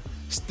quarter,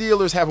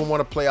 Steelers haven't won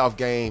a playoff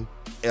game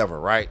ever,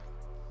 right?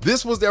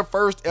 This was their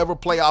first ever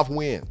playoff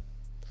win.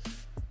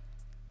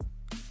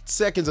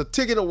 Seconds are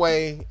ticking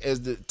away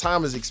as the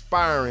time is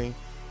expiring.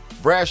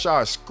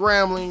 Bradshaw is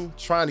scrambling,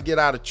 trying to get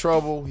out of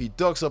trouble. He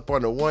ducks up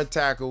under one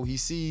tackle. He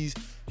sees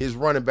his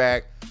running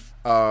back,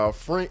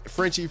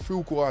 Frenchie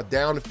Fuqua,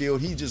 down the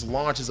field. He just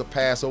launches a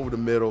pass over the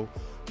middle.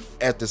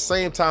 At the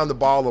same time the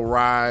ball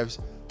arrives,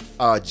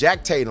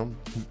 Jack Tatum,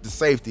 the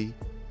safety,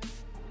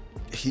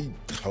 he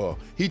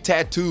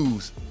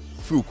tattoos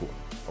Fuqua,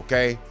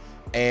 okay?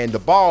 And the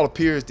ball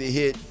appears to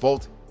hit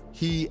both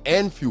he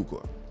and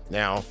Fuqua.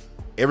 Now,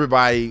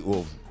 everybody,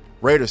 well,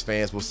 Raiders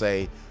fans will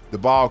say the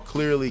ball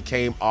clearly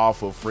came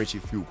off of Frenchie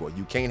Fuqua.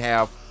 You can't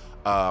have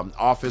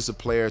offensive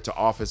player to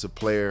offensive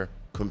player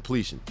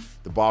completion.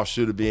 The ball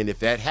should have been, if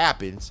that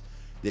happens,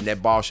 then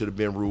that ball should have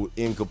been ruled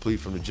incomplete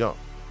from the jump.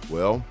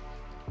 Well,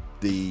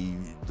 the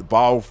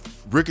ball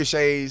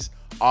ricochets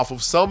off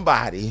of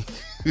somebody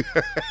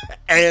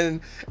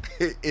and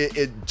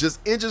it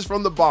just inches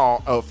from the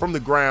ball, from the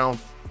ground.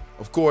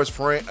 Of course,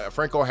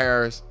 Franco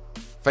Harris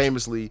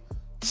famously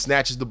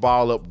snatches the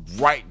ball up,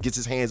 gets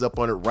his hands up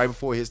on it right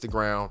before it hits the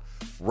ground,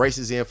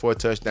 races in for a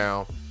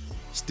touchdown.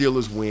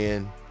 Steelers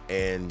win,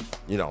 and,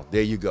 you know,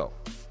 there you go.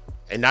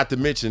 And not to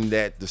mention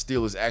that the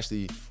Steelers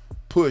actually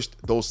pushed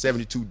those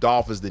 72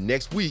 Dolphins the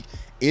next week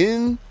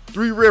in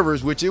Three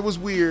Rivers, which it was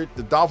weird.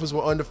 The Dolphins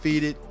were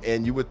undefeated,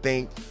 and you would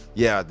think,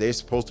 yeah, they're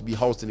supposed to be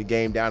hosting the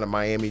game down in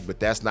Miami, but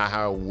that's not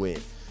how it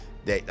went.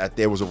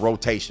 There was a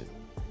rotation.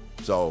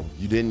 So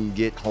you didn't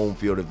get home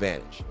field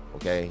advantage,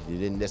 okay? You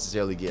didn't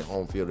necessarily get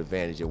home field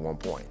advantage at one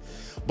point.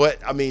 But,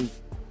 I mean,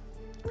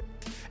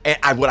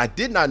 what I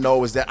did not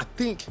know is that I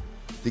think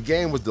the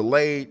game was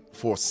delayed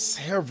for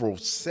several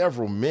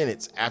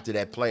minutes after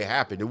that play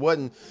happened. It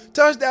wasn't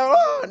touchdown,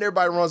 and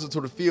everybody runs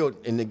into the field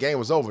and the game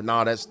was over.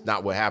 No, that's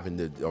not what happened.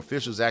 The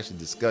officials actually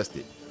discussed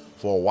it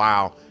for a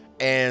while,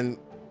 and,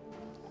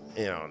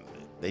 you know,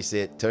 they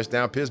said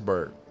touchdown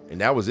Pittsburgh, and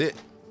that was it.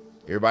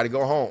 Everybody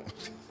go home,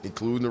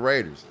 including the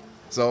Raiders.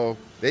 So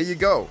there you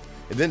go.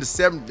 And then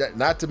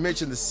not to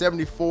mention the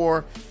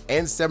 74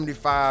 and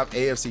 75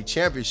 AFC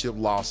Championship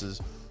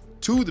losses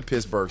to the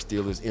Pittsburgh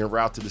Steelers en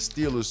route to the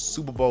Steelers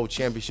Super Bowl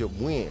championship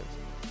wins.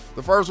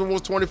 The first one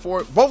was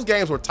 24. Both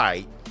games were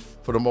tight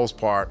for the most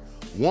part.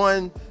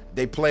 One,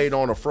 they played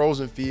on a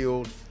frozen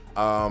field.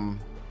 I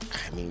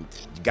mean,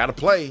 you got to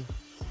play.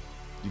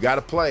 You got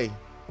to play.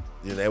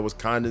 You know, there was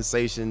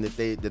condensation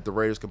that the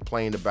Raiders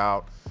complained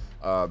about.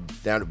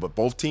 But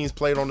both teams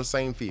played on the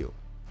same field.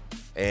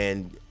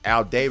 And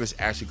Al Davis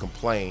actually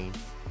complained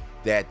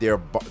that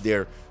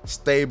their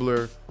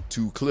Stabler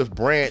to Cliff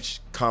Branch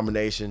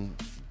combination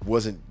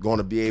wasn't going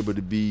to be able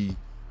to be,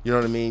 you know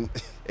what I mean?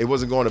 It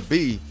wasn't going to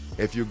be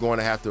if you're going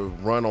to have to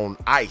run on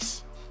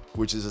ice,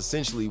 which is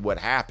essentially what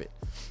happened.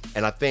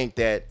 And I think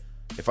that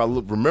if I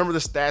remember the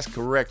stats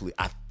correctly,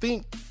 I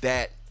think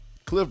that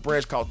Cliff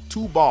Branch caught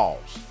 2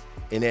 balls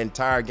in the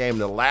entire game.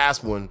 The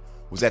last one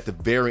was at the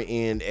very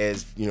end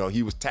as,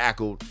 he was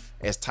tackled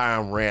as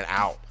time ran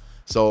out.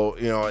 So,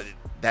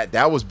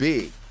 that was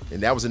big.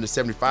 And that was in the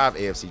 75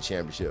 AFC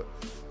Championship.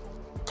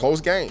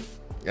 Close game.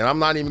 And I'm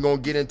not even going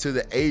to get into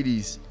the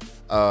 80s,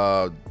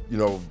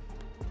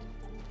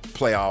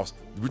 playoffs.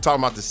 We're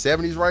talking about the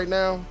 70s right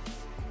now.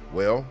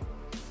 Well,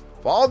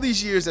 for all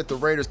these years that the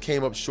Raiders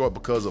came up short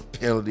because of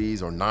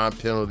penalties or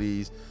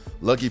non-penalties,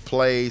 lucky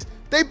plays,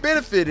 they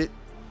benefited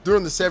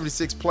during the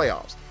 76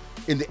 playoffs.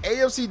 In the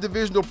AFC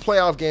divisional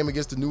playoff game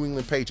against the New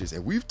England Patriots,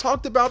 and we've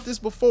talked about this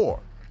before,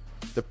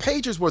 the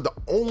Patriots were the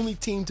only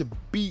team to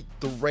beat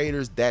the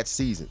Raiders that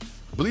season.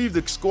 I believe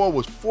the score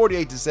was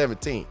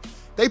 48-17.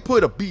 They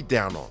put a beat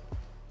down on them,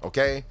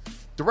 okay?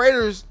 The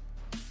Raiders,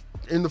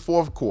 in the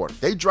fourth quarter,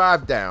 they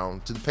drive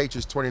down to the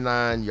Patriots'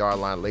 29-yard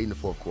line late in the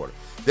fourth quarter.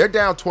 They're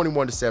down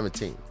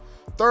 21-17.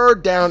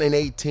 Third down and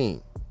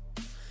 18.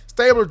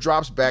 Stabler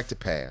drops back to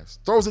pass,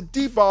 throws a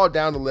deep ball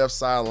down the left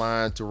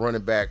sideline to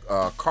running back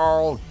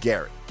Carl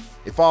Garrett.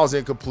 It falls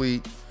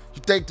incomplete.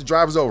 You think the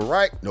drive is over,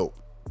 right? Nope.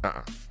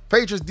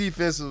 Patriots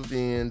defensive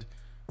end,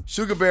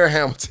 Sugar Bear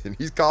Hamilton.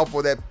 He's called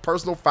for that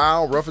personal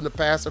foul, roughing the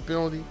passer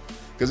penalty,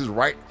 because his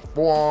right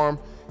forearm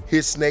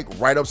hit Snake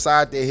right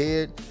upside their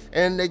head,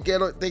 and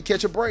they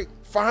catch a break.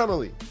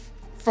 Finally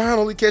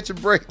catch a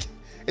break.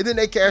 And then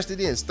they cashed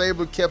it in.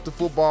 Stabler kept the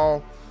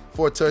football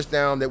for a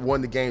touchdown that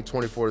won the game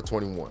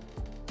 24-21.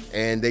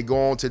 And they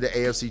go on to the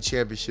AFC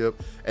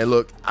Championship. And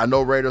look, I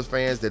know Raiders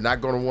fans, they're not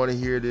going to want to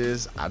hear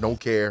this. I don't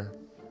care.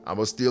 I'm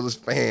a Steelers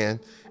fan.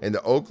 And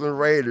the Oakland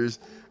Raiders,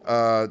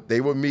 they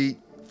will meet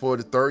for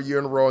the third year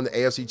in a row in the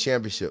AFC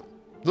Championship.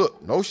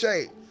 Look, no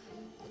shade.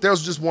 There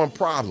was just one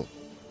problem.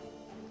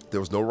 There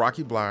was no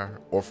Rocky Bleier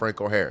or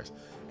Franco Harris.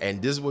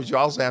 And this is what you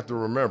also have to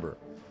remember.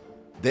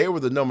 They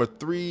were the number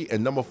 3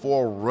 and number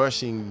 4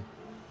 rushing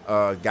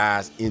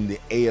guys in the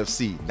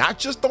AFC. Not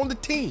just on the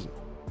team.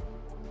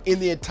 In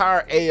the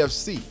entire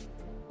AFC.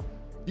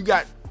 You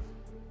got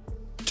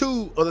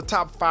 2 of the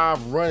top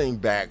 5 running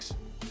backs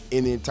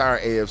in the entire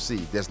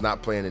AFC that's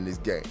not playing in this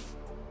game.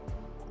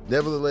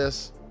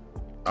 Nevertheless,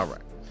 all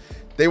right.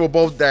 They were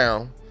both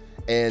down,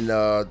 and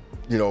their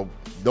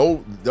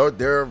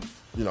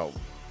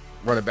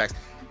running backs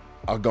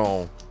are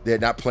gone. They're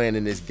not playing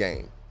in this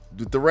game.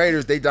 The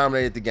Raiders, they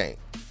dominated the game.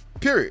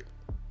 Period.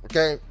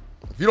 Okay?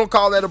 If you don't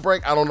call that a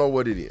break, I don't know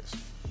what it is.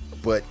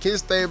 But Ken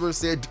Stabler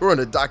said during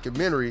the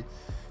documentary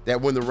that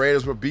when the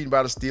Raiders were beaten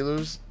by the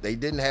Steelers, they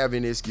didn't have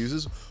any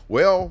excuses.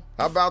 Well,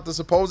 how about the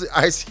supposed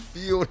icy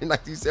field in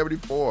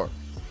 1974?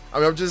 I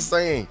mean, I'm just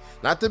saying,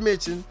 not to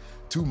mention,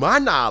 to my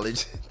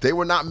knowledge, they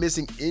were not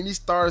missing any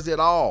stars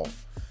at all.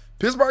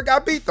 Pittsburgh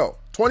got beat, though,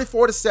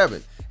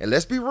 24-7. And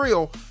let's be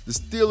real, the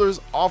Steelers'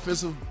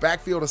 offensive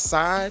backfield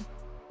aside,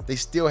 they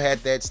still had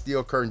that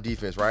steel curtain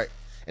defense, right?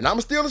 And I'm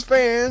a Steelers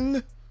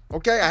fan,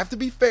 okay? I have to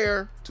be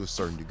fair to a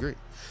certain degree.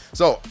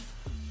 So,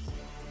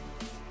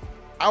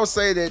 I would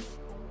say that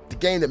the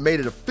game that made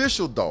it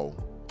official, though,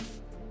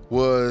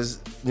 was,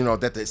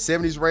 that the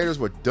 70s Raiders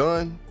were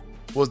done,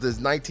 was the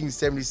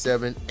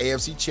 1977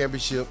 AFC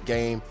Championship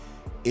game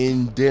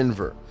in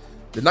Denver.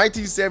 The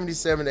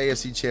 1977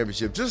 AFC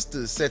Championship, just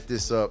to set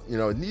this up,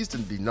 it needs to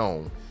be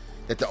known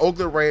that the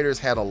Oakland Raiders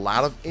had a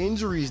lot of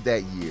injuries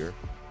that year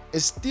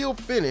and still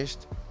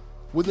finished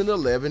with an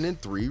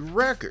 11-3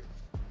 record,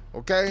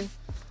 okay?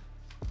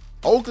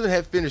 Oakland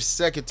had finished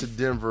second to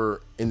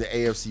Denver in the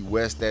AFC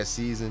West that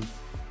season.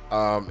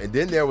 And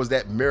then there was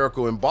that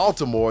miracle in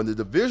Baltimore in the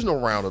divisional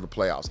round of the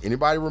playoffs.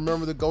 Anybody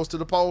remember the ghost of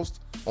the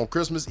post on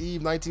Christmas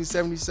Eve,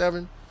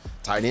 1977?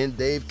 Tight end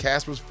Dave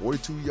Casper's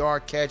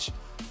 42-yard catch,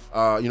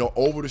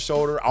 over the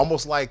shoulder,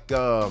 almost like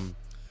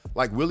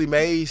Willie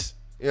Mays,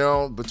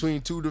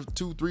 between two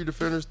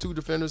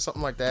defenders,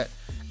 something like that.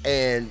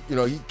 And,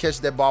 he catches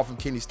that ball from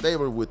Kenny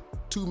Stabler with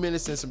 2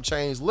 minutes and some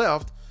change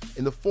left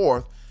in the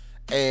fourth.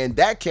 And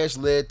that catch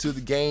led to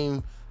the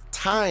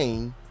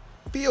game-tying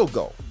field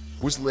goal,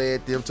 which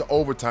led them to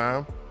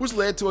overtime, which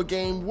led to a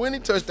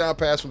game-winning touchdown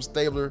pass from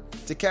Stabler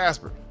to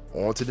Casper.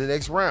 On to the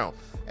next round.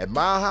 At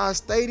Mile High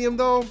Stadium,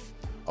 though,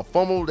 a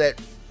fumble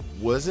that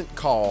wasn't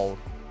called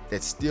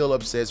that still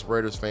upsets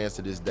Raiders fans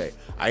to this day.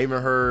 I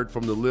even heard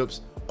from the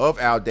lips of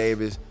Al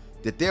Davis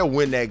that they'll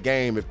win that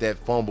game if that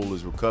fumble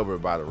is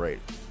recovered by the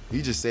Raiders.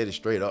 He just said it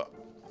straight up.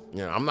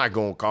 I'm not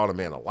going to call the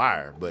man a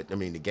liar, but,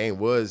 the game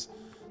was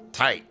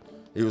tight.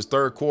 It was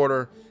third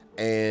quarter,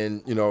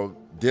 and,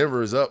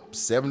 Denver is up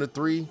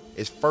 7-3.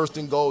 It's first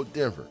and goal,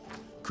 Denver.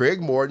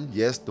 Craig Morton,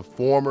 yes, the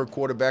former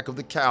quarterback of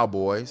the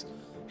Cowboys,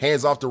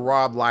 hands off to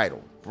Rob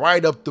Lytle,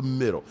 right up the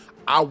middle.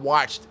 I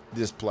watched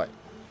this play.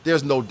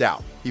 There's no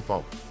doubt he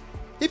fumbled.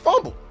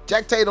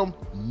 Jack Tatum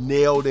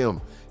nailed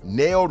him,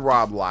 nailed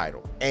Rob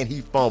Lytle, and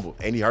he fumbled,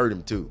 and he hurt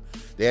him too.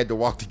 They had to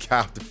walk the guy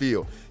off the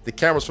field. The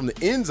cameras from the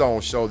end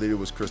zone showed that it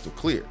was crystal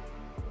clear.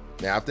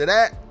 Now, after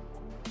that,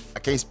 I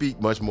can't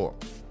speak much more.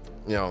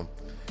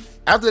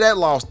 After that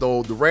loss,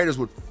 though, the Raiders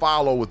would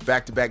follow with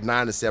back-to-back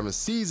 9-7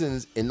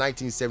 seasons in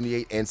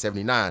 1978 and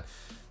 79.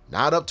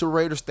 Not up to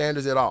Raider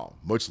standards at all,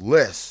 much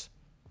less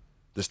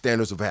the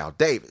standards of Al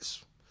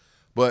Davis.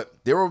 But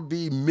there will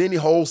be many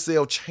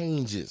wholesale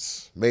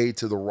changes made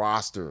to the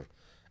roster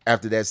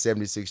after that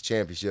 76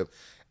 championship.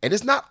 And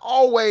it's not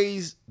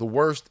always the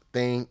worst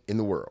thing in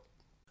the world.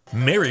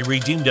 Mary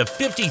redeemed a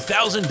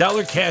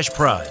 $50,000 cash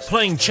prize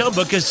playing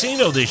Chumba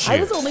Casino this year. I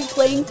was only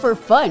playing for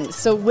fun,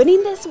 so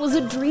winning this was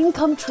a dream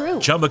come true.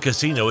 Chumba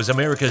Casino is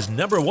America's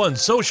 #1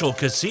 social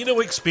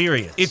casino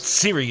experience. It's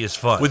serious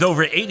fun. With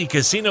over 80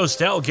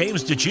 casino-style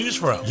games to choose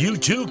from, you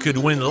too could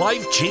win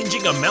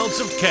life-changing amounts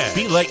of cash.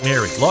 Be like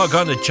Mary. Log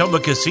on to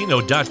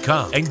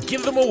ChumbaCasino.com and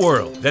give them a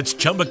whirl. That's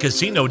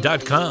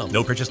ChumbaCasino.com.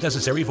 No purchase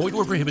necessary. Void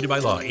where prohibited by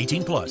law.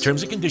 18+.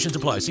 Terms and conditions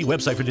apply. See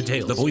website for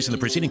details. The voice in the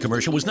preceding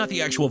commercial was not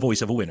the actual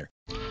voice of a winner.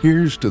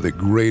 Here's to the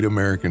great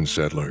American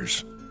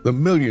settlers, the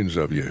millions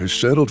of you who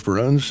settled for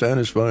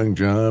unsatisfying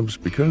jobs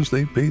because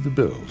they pay the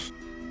bills.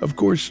 Of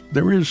course,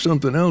 there is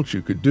something else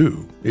you could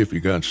do if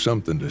you got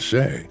something to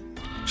say.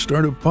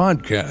 Start a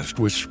podcast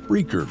with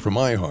Spreaker from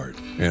iHeart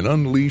and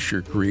unleash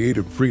your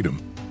creative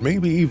freedom.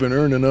 Maybe even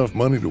earn enough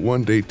money to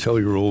one day tell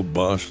your old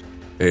boss,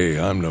 "Hey,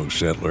 I'm no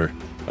settler.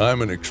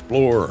 I'm an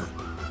explorer."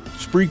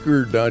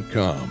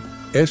 Spreaker.com.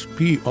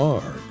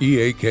 Spreaker.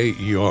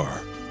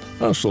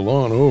 Hustle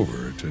on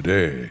over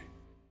today.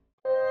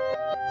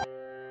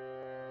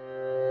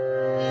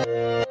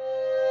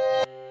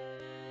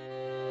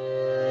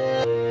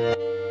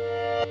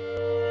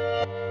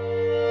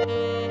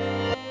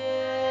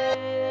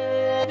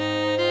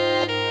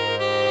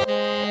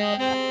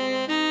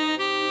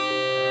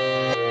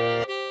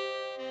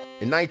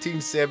 In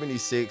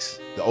 1976,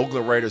 the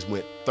Oakland Raiders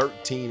went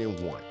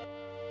 13-1,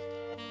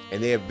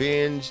 and they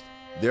avenged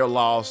their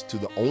loss to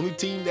the only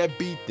team that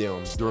beat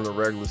them during the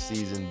regular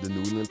season, the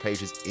New England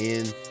Patriots,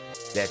 in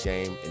that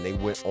game, and they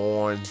went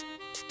on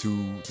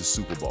to the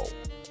Super Bowl,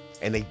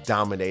 and they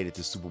dominated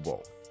the Super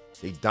Bowl.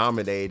 They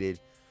dominated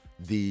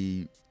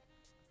the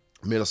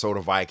Minnesota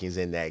Vikings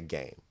in that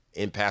game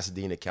in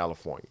Pasadena,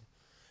 California,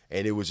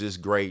 and it was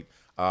just great.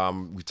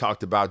 We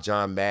talked about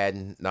John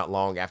Madden not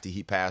long after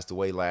he passed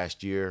away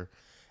last year,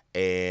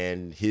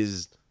 and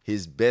his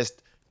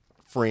best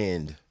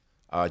friend,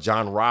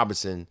 John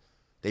Robinson.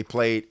 They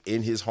played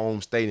in his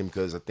home stadium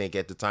because I think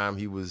at the time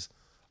he was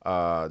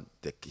the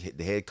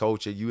head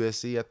coach at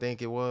USC, I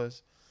think it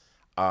was.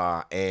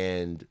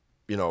 And,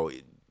 you know,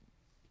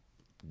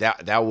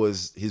 that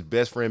was his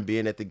best friend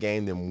being at the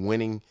game, then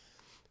winning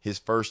his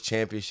first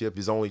championship,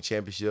 his only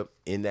championship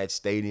in that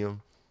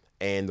stadium,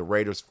 and the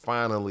Raiders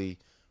finally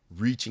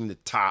reaching the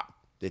top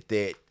that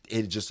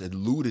it just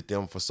eluded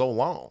them for so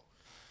long.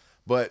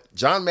 But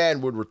John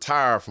Madden would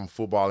retire from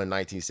football in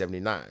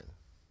 1979.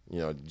 You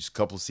know, just a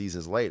couple of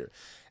seasons later.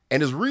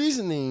 And his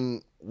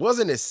reasoning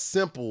wasn't as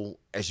simple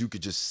as you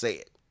could just say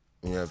it.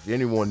 You know, if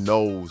anyone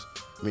knows,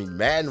 I mean,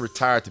 Madden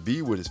retired to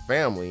be with his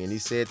family, and he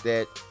said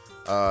that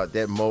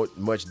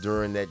much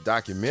during that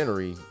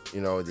documentary, you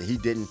know, that he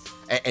didn't,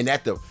 and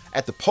at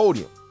the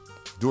podium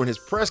during his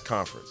press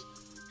conference,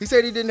 he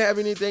said he didn't have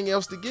anything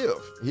else to give.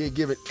 He had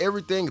given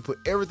everything, put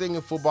everything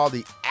in football that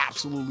he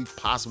absolutely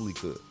possibly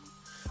could.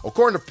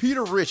 According to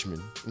Peter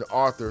Richmond, the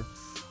author,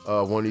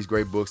 one of these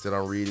great books that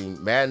I'm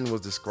reading, Madden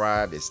was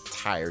described as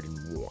tired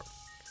and worn.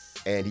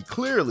 And he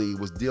clearly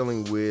was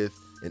dealing with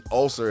an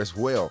ulcer as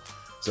well.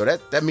 So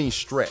that means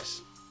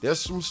stress. There's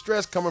some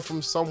stress coming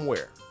from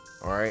somewhere.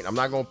 All right. I'm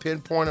not going to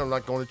pinpoint it. I'm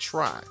not going to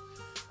try.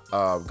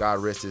 God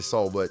rest his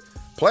soul. But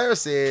Player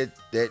said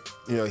that,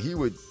 you know, he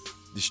would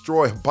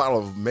destroy a bottle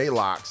of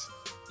Maalox.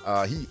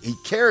 He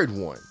carried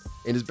one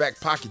in his back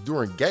pocket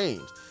during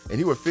games, and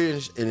he would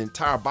finish an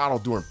entire bottle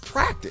during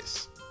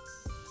practice.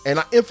 And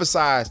I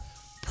emphasize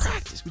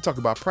practice. We talk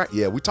about practice.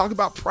 Yeah, we talk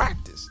about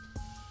practice.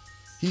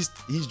 He's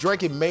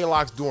drinking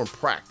Maalox during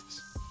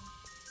practice.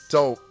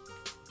 So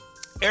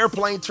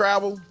airplane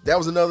travel, that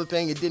was another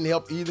thing. It didn't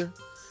help either.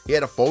 He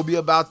had a phobia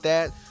about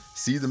that.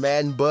 See the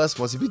Madden bus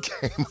once he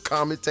became a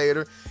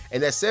commentator.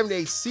 And that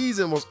 78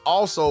 season was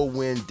also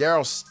when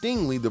Darryl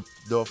Stingley,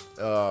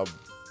 the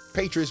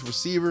Patriots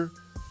receiver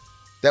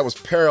that was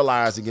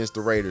paralyzed against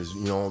the Raiders,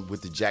 you know,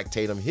 with the Jack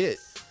Tatum hit.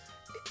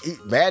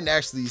 Madden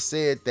actually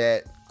said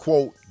that,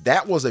 quote,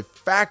 that was a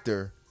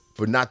factor,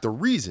 but not the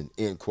reason,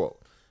 end quote.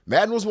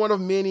 Madden was one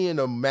of many in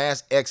a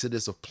mass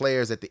exodus of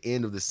players at the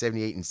end of the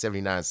 78 and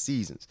 79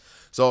 seasons.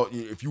 So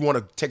if you want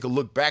to take a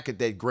look back at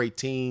that great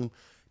team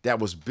that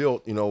was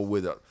built, you know,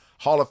 with a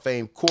Hall of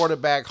Fame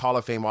quarterback, Hall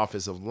of Fame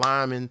offensive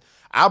lineman,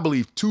 I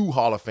believe 2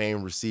 Hall of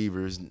Fame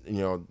receivers,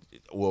 you know,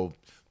 well,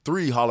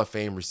 3 Hall of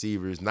Fame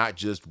receivers, not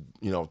just,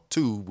 you know,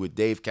 2 with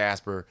Dave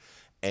Casper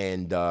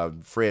and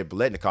Fred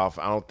Biletnikoff.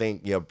 I don't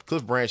think, you know,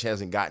 Cliff Branch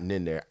hasn't gotten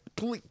in there.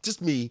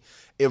 Just me.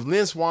 If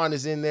Lynn Swann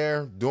is in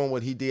there doing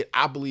what he did,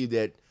 I believe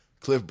that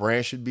Cliff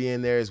Branch should be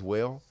in there as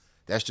well.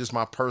 That's just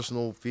my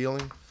personal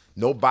feeling.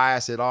 No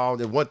bias at all.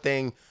 The one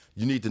thing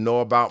you need to know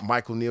about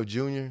Michael Neal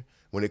Jr.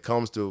 when it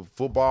comes to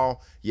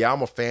football, yeah,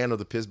 I'm a fan of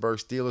the Pittsburgh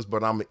Steelers,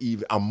 but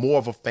I'm more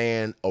of a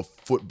fan of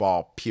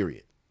football,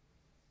 period.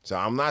 So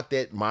I'm not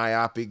that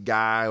myopic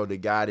guy or the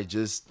guy that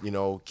just, you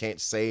know, can't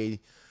say,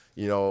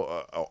 you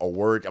know, a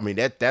word. I mean,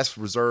 that's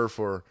reserved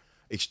for,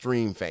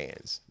 extreme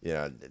fans. You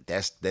know,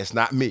 that's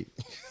not me.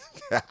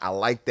 I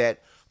like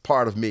that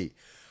part of me.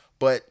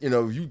 But, you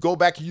know, you go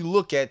back and you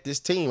look at this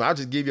team. I'll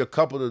just give you a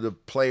couple of the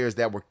players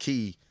that were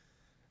key.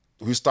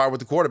 We start with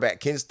the quarterback,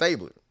 Ken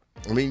Stabler.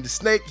 I mean, the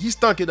Snake, he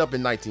stunk it up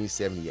in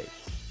 1978.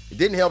 It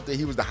didn't help that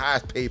he was the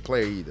highest paid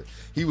player either.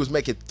 He was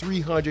making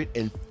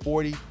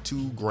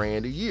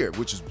 $342,000 a year,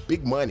 which is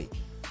big money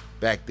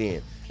back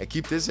then. And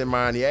keep this in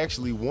mind, he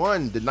actually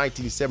won the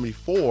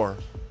 1974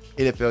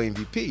 NFL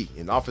MVP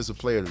and Offensive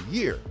Player of the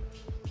Year.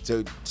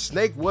 So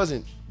Snake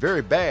wasn't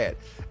very bad.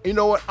 And you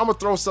know what? I'm going to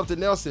throw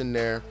something else in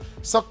there,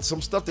 some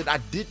stuff that I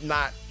did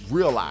not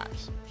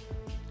realize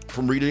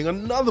from reading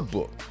another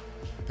book.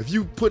 If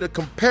you put a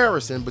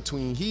comparison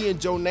between he and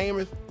Joe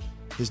Namath,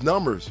 his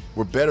numbers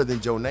were better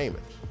than Joe Namath.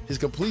 His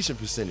completion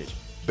percentage,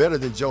 better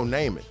than Joe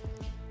Namath.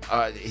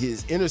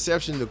 His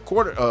interception to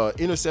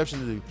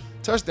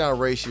touchdown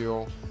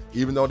ratio,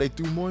 even though they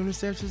threw more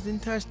interceptions than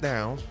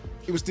touchdowns,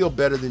 it was still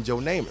better than Joe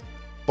Namath.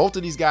 Both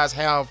of these guys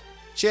have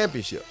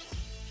championships.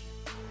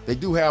 They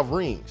do have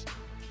rings.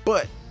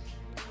 But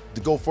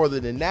to go further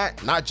than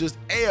that, not just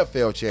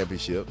AFL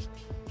championships,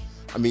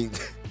 I mean,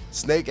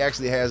 Snake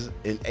actually has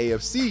an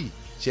AFC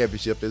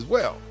championship as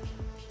well.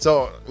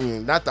 So,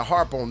 not to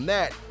harp on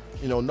that,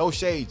 you know, no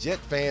shade Jet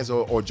fans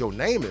or Joe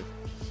Namath,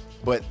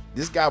 but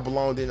this guy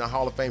belonged in the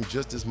Hall of Fame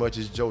just as much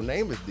as Joe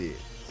Namath did,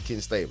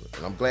 Ken Stabler,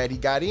 and I'm glad he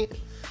got in.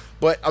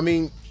 But, I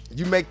mean,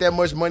 you make that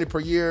much money per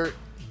year,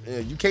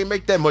 you can't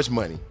make that much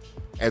money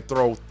and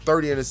throw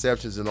 30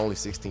 interceptions and only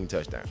 16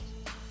 touchdowns.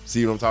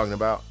 See what I'm talking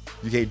about?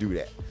 You can't do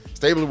that.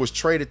 Stabler was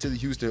traded to the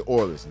Houston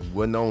Oilers. He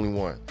wasn't the only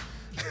one.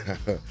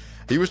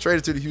 He was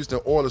traded to the Houston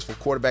Oilers for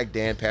quarterback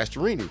Dan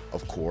Pastorini.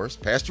 Of course,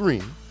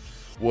 Pastorini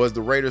was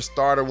the Raiders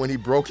starter when he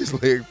broke his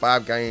leg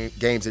 5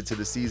 games into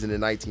the season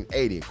in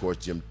 1980. Of course,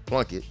 Jim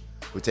Plunkett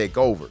would take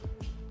over.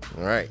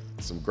 All right,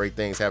 some great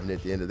things happened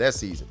at the end of that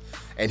season.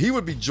 And he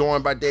would be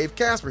joined by Dave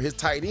Casper, his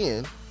tight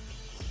end,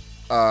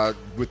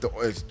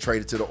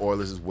 traded to the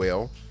Oilers as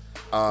well.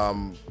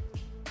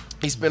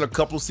 He spent a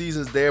couple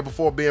seasons there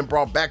before being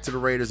brought back to the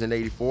Raiders in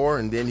 '84,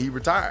 and then he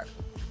retired.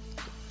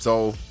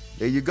 So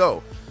there you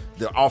go.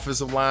 The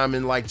offensive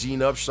lineman like Gene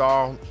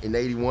Upshaw in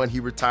 '81, he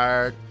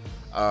retired.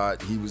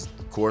 He was,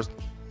 of course,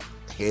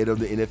 head of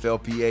the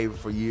NFLPA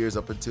for years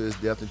up until his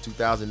death in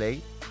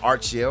 2008.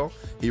 Art Shell,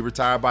 he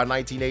retired by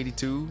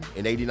 1982.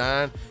 In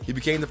 '89, he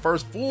became the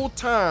first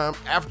full-time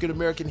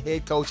African-American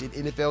head coach in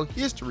NFL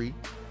history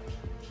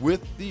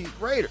with the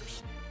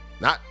Raiders.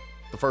 Not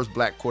the first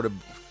black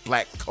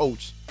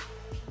coach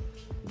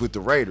with the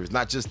Raiders.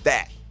 Not just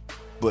that,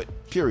 but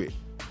period.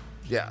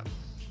 Yeah,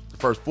 the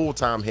first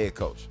full-time head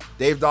coach.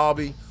 Dave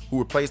Dalby, who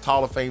replaced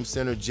Hall of Fame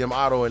center Jim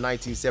Otto in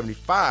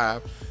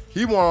 1975,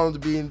 he went on to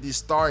be in the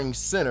starting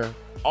center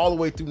all the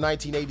way through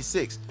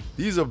 1986.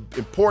 These are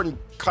important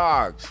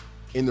cogs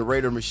in the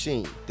Raider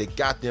machine that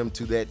got them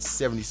to that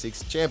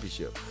 76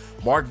 championship.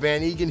 Mark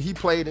Van Egan, he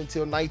played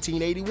until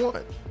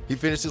 1981. He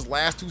finished his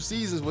last 2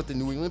 seasons with the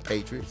New England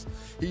Patriots.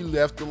 He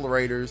left the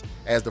Raiders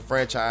as the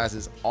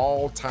franchise's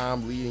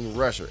all-time leading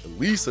rusher, at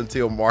least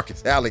until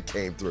Marcus Allen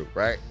came through,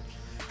 right?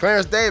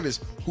 Clarence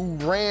Davis, who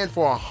ran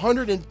for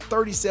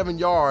 137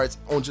 yards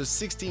on just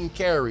 16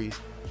 carries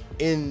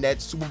in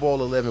that Super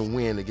Bowl 11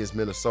 win against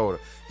Minnesota,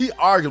 he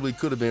arguably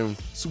could have been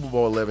Super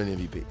Bowl 11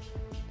 MVP.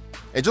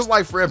 And just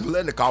like Fred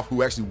Biletnikoff,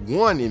 who actually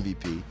won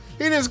MVP, he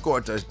didn't score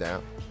a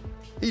touchdown.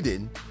 He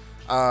didn't.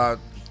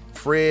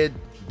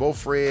 Both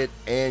Fred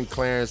and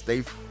Clarence,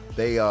 they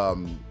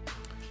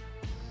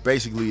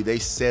basically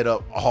set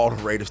up all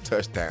the Raiders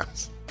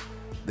touchdowns.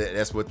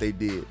 That's what they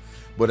did.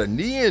 But a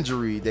knee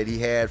injury that he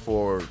had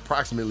for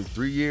approximately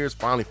 3 years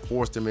finally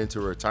forced him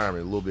into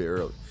retirement a little bit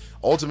early.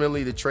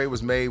 Ultimately, the trade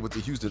was made with the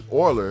Houston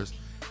Oilers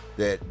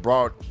that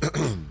brought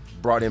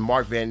in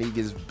Mark Van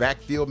Egan's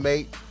backfield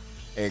mate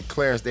and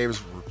Clarence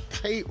Davis'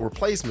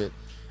 replacement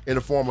in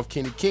the form of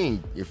Kenny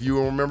King. If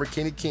you remember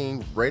Kenny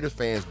King, Raiders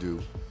fans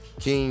do.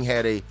 King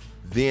had a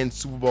then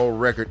Super Bowl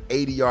record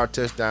 80-yard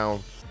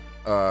touchdown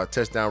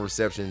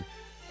reception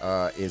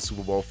in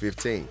Super Bowl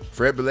 15.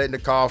 Fred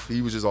Biletnikoff,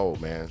 he was just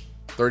old, man.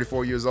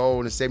 34 years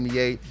old in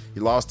 '78. He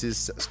lost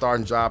his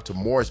starting job to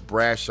Morris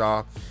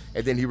Bradshaw,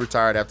 and then he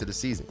retired after the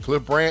season.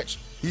 Cliff Branch,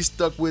 he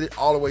stuck with it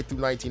all the way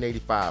through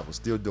 1985, was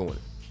still doing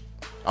it.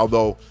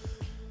 Although,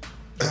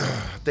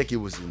 I think it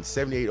was in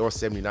 '78 or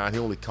 '79, he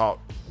only caught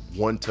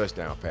 1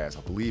 touchdown pass.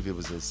 I believe it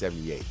was in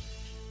 '78.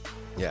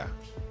 Yeah,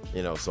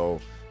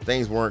 so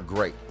things weren't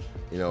great,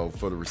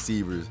 for the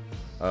receivers,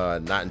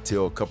 not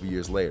until a couple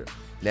years later.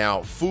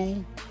 Now,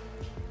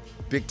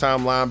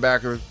 big-time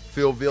linebacker,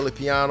 Phil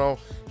Villapiano,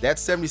 that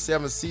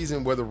 '77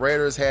 season where the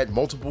Raiders had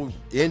multiple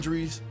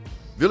injuries,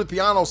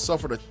 Villapiano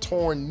suffered a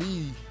torn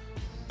knee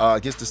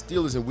against the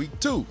Steelers in week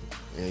 2,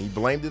 and he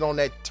blamed it on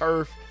that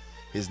turf.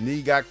 His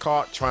knee got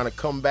caught trying to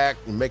come back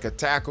and make a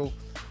tackle,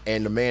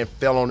 and the man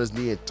fell on his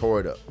knee and tore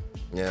it up.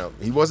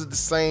 He wasn't the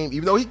same,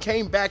 even though he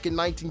came back in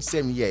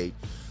 1978,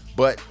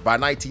 but by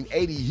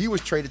 1980, he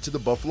was traded to the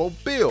Buffalo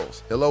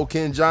Bills. Hello,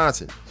 Ken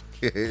Johnson.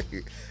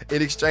 In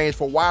exchange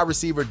for wide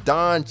receiver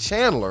Don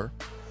Chandler,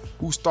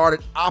 who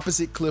started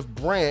opposite Cliff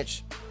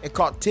Branch and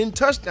caught 10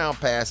 touchdown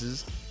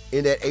passes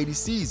in that 80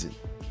 season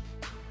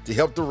to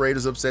help the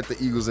Raiders upset the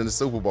Eagles in the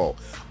Super Bowl.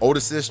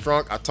 Otis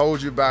Sistrunk, I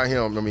told you about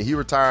him. I mean, he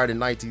retired in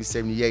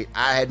 1978.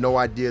 I had no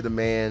idea the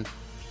man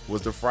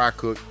was the fry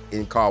cook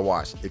in Car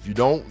Wash. If you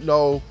don't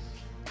know,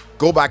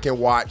 go back and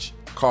watch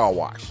Car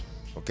Wash.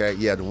 Okay,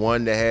 yeah, the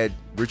one that had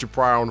Richard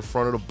Pryor on the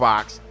front of the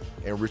box,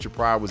 and Richard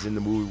Pryor was in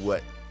the movie,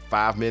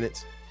 5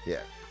 minutes? Yeah,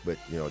 but,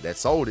 that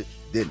sold it,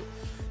 didn't it?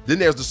 Then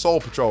there's the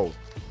Soul Patrol.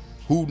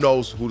 Who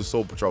knows who the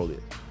Soul Patrol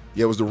is?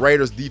 Yeah, it was the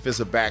Raiders'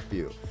 defensive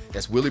backfield.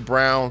 That's Willie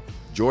Brown,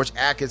 George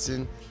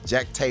Atkinson,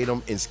 Jack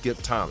Tatum, and Skip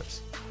Thomas.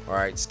 All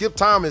right, Skip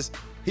Thomas,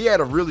 he had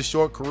a really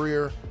short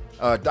career.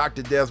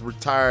 Dr. Death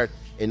retired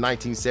in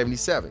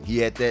 1977. He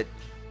had that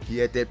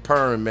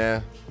perm,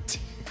 man.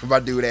 My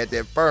dude had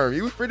that perm.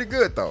 He was pretty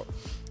good, though.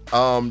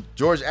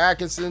 George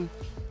Atkinson,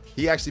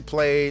 he actually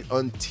played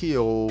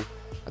until,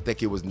 I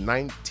think it was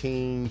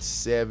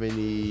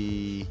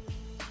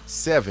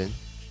 1977.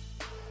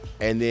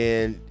 And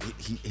then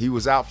he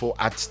was out for,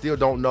 I still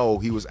don't know,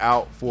 he was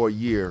out for a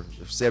year,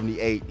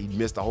 78. He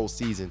missed the whole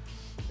season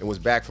and was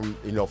back from,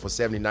 for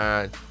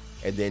 79,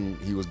 and then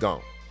he was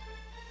gone.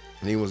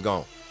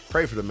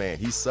 Pray for the man.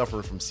 He's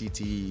suffering from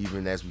CTE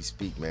even as we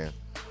speak, man.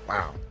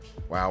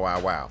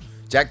 Wow.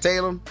 Jack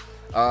Tatum,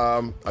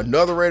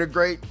 another Raider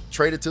great,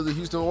 traded to the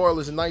Houston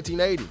Oilers in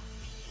 1980.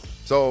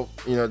 So,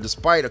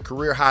 despite a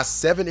career high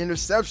 7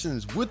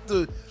 interceptions with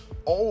the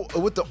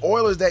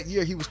Oilers that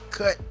year, he was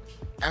cut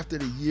after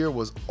the year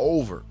was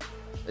over.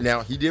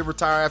 Now, he did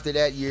retire after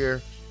that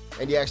year,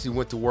 and he actually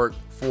went to work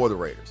for the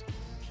Raiders.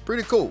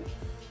 Pretty cool.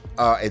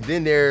 And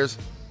then there's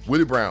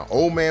Willie Brown,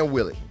 old man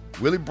Willie.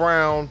 Willie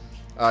Brown,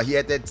 he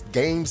had that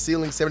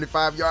game-sealing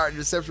 75-yard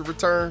interception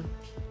return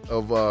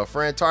of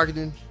Fran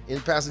Tarkenton in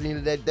Pasadena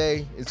that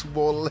day in Super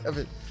Bowl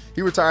 11.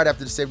 He retired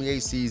after the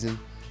 78 season,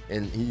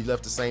 and he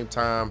left the same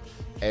time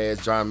as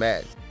John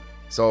Madden.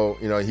 So,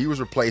 he was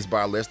replaced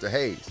by Lester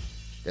Hayes.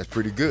 That's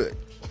pretty good.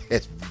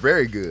 That's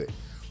very good.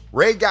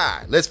 Ray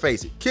Guy, let's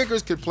face it,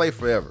 kickers could play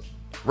forever.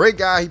 Ray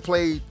Guy, he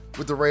played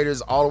with the Raiders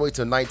all the way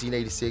to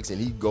 1986, and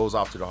he goes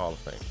off to the Hall of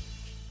Fame.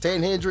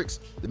 Tan Hendricks,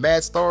 the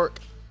Mad Stark,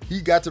 he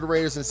got to the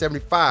Raiders in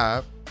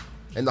 75,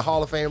 and the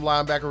Hall of Fame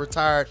linebacker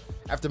retired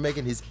after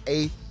making his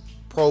 8th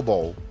Pro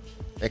Bowl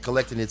and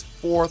collecting his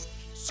 4th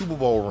Super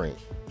Bowl ring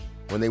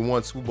when they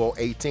won Super Bowl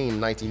 18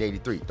 in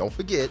 1983. Don't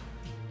forget,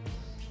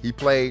 he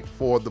played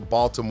for the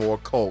Baltimore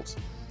Colts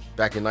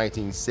back in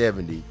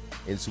 1970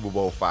 in Super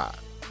Bowl 5.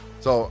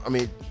 So, I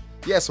mean,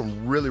 he had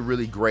some really,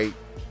 really great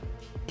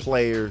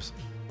players,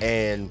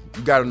 and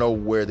you got to know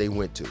where they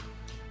went to.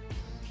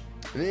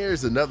 And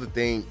here's another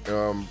thing.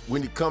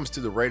 When it comes to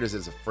the Raiders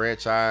as a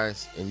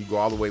franchise, and you go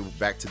all the way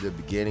back to the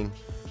beginning,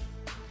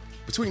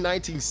 between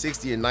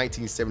 1960 and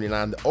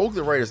 1979, the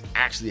Oakland Raiders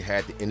actually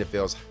had the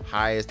NFL's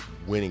highest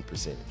winning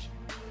percentage.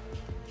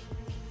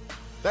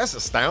 That's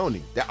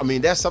astounding.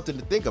 That's something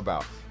to think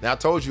about. Now, I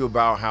told you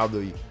about how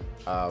the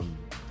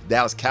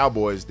Dallas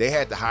Cowboys, they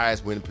had the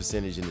highest winning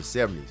percentage in the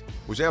 70s,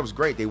 which that was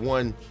great. They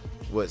won,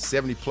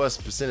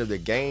 70+% of their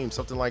games,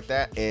 something like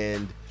that.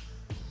 And,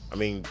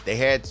 they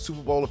had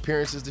Super Bowl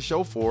appearances to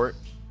show for it,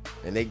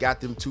 and they got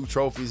them 2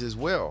 trophies as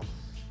well.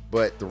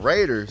 But the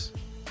Raiders,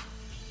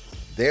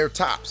 they're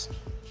tops.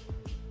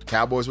 The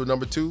Cowboys were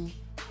number 2,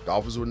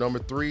 Dolphins were number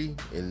 3,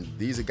 and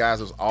these are guys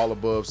that was all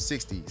above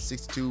 60,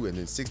 62, and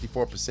then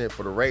 64%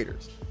 for the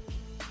Raiders.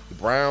 The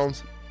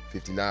Browns,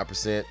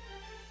 59%.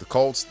 The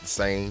Colts, the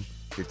same,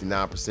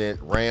 59%.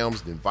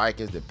 Rams, then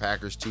Vikings, then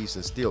Packers, Chiefs,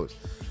 and Steelers.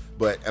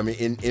 But,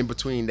 in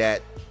between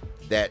that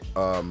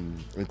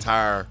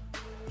entire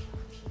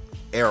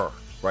era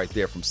right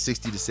there from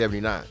 60 to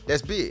 79,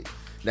 that's big.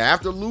 Now,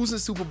 after losing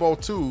Super Bowl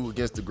II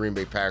against the Green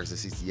Bay Packers in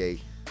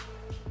 68,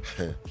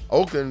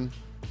 Oakland,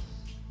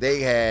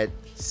 they had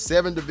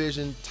 7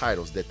 division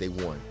titles that they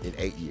won in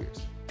 8 years.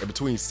 And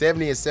between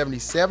 70 and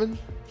 77,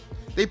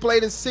 they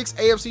played in 6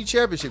 AFC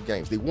championship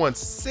games. They won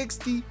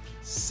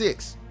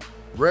 66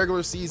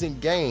 regular season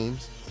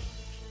games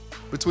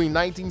between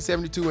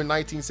 1972 and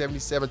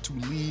 1977 to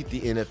lead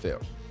the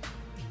NFL.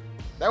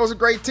 That was a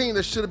great team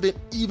that should have been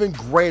even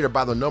greater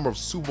by the number of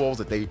Super Bowls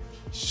that they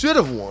should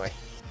have won.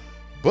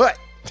 But,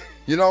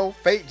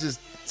 fate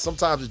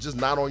sometimes is just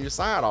not on your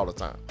side all the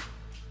time.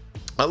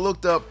 I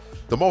looked up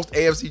the most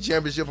AFC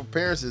championship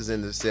appearances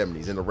in the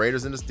 70s, and the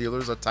Raiders and the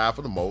Steelers are tied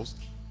for the most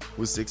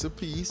with 6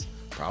 apiece.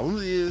 Problem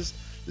is,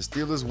 the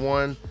Steelers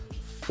won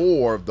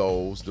 4 of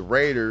those. The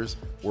Raiders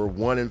were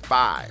 1 and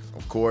 5.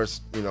 Of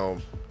course,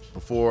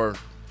 before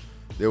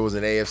there was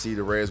an AFC,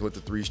 the Raiders went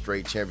to 3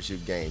 straight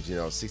championship games,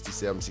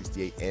 67,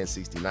 68, and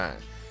 69.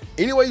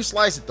 Anyway you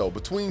slice it, though,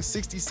 between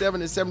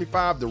 67 and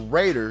 75, the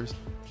Raiders,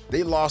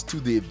 they lost to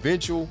the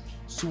eventual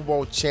Super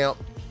Bowl champ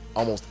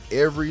almost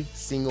every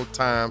single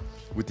time,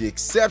 with the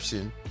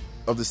exception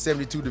of the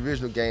 72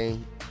 divisional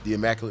game, the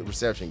Immaculate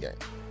Reception game.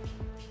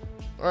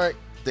 All right,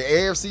 the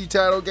AFC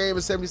title game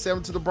in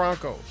 77 to the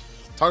Broncos.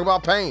 Talk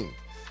about pain.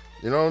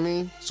 You know what I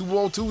mean? Super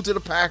Bowl II to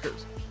the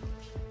Packers.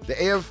 The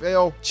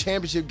AFL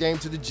championship game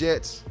to the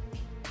Jets.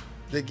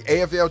 the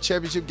AFL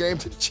championship game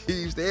to the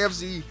Chiefs, the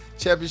AFC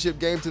championship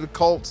game to the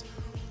Colts.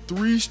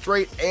 3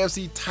 straight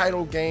AFC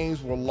title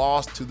games were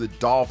lost to the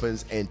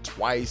Dolphins and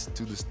twice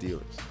to the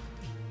Steelers.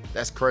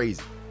 That's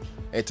crazy.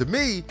 And to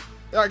me,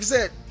 like I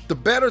said, the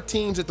better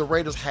teams that the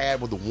Raiders had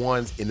were the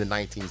ones in the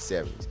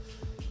 1970s.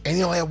 And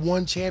they only had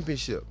 1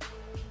 championship.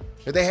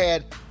 And they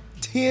had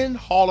 10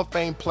 Hall of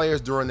Fame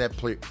players during that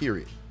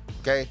period,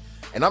 okay?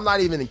 And I'm not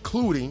even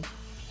including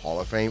Hall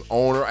of Fame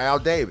owner Al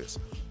Davis,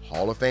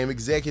 Hall of Fame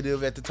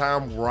executive at the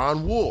time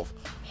Ron Wolf,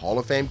 Hall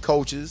of Fame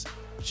coaches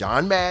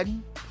John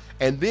Madden,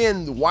 and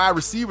then the wide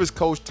receivers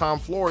coach Tom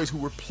Flores, who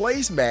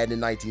replaced Madden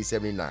in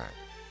 1979.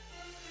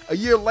 A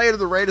year later,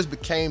 the Raiders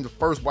became the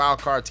first wild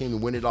card team to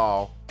win it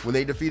all when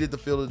they defeated the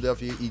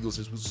Philadelphia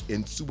Eagles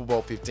in Super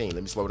Bowl 15.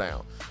 Let me slow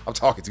down. I'm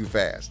talking too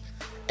fast.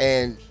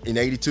 And in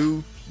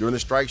 82, during the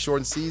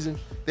strike-shortened season,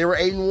 they were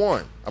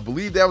 8-1. I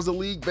believe that was the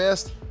league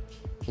best,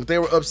 but they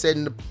were upset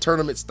in the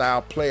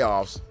tournament-style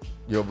playoffs,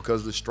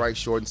 because of the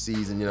strike-shortened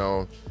season.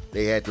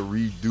 They had to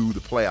redo the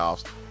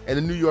playoffs, and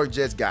the New York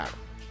Jets got them.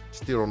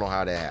 Still don't know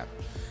how that happened.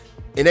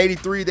 In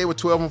 83, they were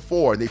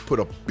 12-4, and they put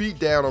a beat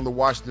down on the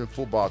Washington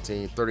football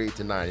team,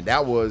 38-9. And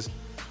that was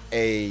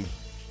a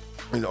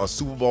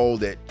Super Bowl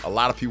that a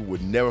lot of people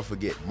would never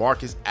forget.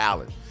 Marcus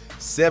Allen,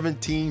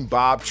 17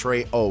 Bob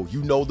Trey O.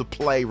 You know the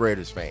play,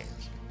 Raiders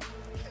fans.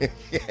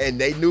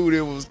 And they knew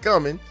it was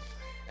coming,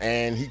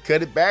 and he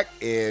cut it back,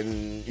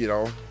 and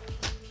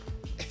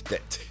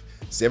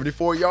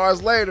 74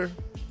 yards later,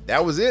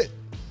 that was it.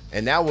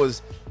 And that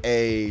was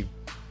it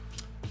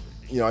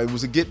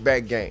was a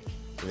get-back game.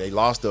 They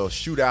lost a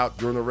shootout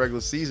during the regular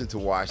season to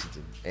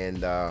Washington,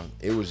 and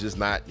it was just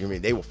not.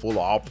 They were full of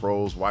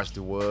all-pros.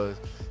 Washington was.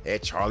 They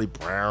had Charlie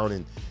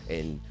Brown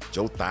and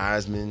Joe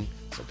Theismann.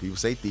 Some people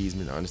say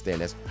Theismann. I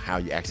understand that's how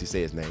you actually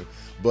say his name.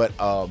 But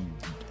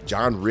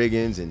John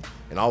Riggins and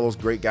all those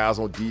great guys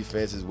on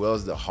defense, as well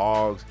as the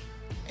Hogs,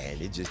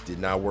 and it just did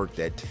not work.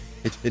 It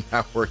did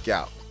not work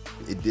out.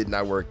 It did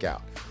not work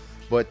out.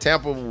 But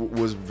Tampa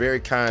was very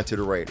kind to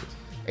the Raiders.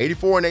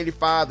 84 and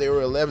 85, they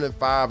were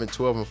 11-5 and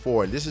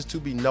 12-4. And this is to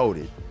be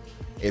noted.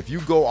 If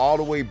you go all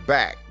the way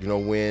back,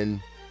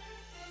 when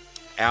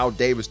Al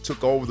Davis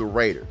took over the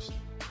Raiders,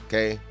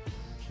 okay,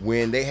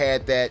 when they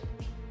had that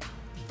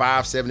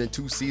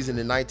 5-7-2 season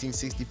in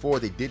 1964,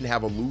 they didn't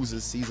have a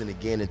losing season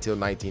again until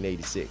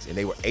 1986, and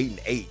they were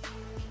 8-8.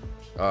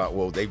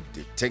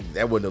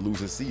 That wasn't a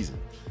losing season.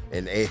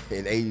 In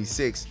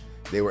 86,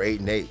 they were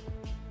 8-8.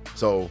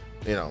 So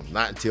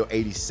not until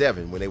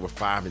 87 when they were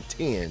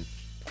 5-10.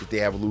 If they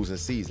have a losing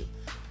season.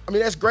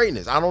 That's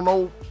greatness. I don't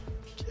know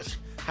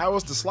how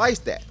else to slice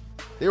that.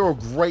 They were a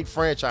great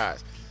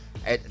franchise.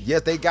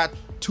 Yes, they got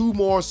 2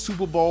 more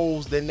Super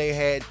Bowls than they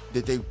had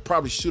that they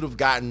probably should have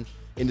gotten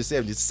in the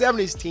 70s.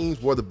 70s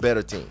teams were the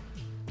better team,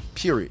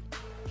 period.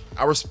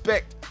 I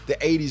respect the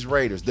 80s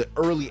Raiders, the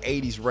early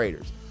 80s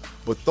Raiders,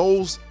 but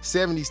those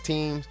 70s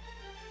teams,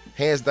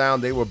 hands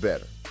down, they were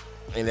better.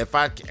 And if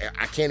I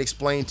can't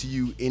explain to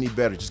you any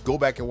better, just go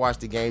back and watch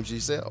the games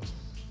yourselves.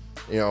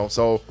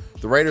 So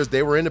the Raiders,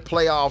 they were in the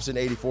playoffs in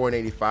 84 and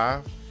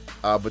 85,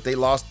 but they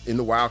lost in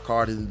the wild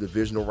card and the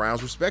divisional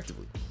rounds,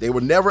 respectively. They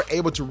were never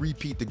able to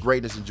repeat the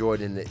greatness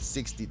enjoyed in the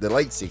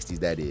late 60s,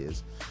 that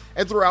is,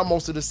 and throughout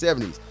most of the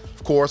 70s.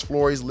 Of course,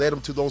 Flores led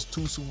them to those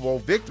 2 Super Bowl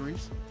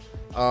victories,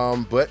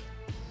 but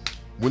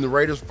when the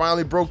Raiders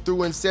finally broke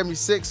through in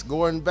 76,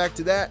 going back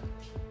to that,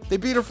 they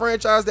beat a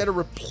franchise that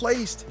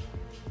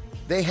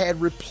they had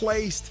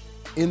replaced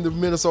in the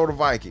Minnesota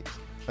Vikings.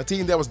 A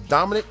team that was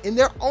dominant in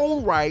their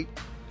own right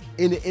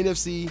in the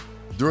NFC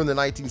during the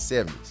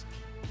 1970s.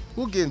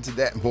 We'll get into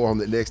that more on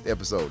the next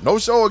episode. No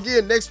show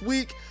again next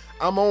week.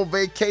 I'm on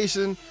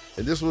vacation,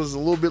 and this was a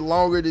little bit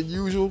longer than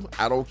usual.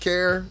 I don't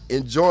care.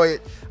 Enjoy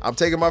it. I'm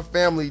taking my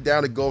family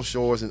down to Gulf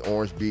Shores and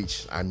Orange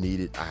Beach. I need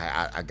it.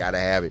 I got to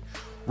have it.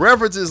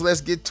 References,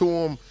 let's get to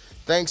them.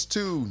 Thanks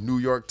to New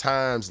York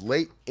Times,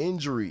 late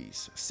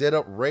injuries set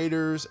up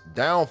Raiders'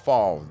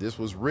 downfall. This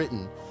was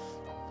written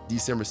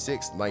December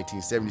 6,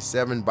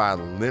 1977 by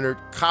Leonard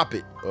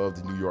Koppett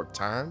of the New York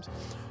Times.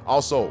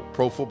 Also,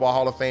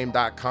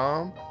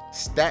 ProFootballHallOfFame.com,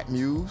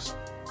 StatMuse,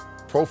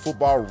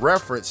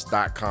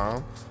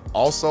 ProFootballReference.com.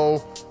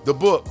 Also, the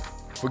book,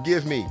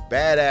 Forgive Me,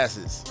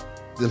 Badasses,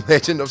 The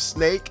Legend of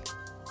Snake,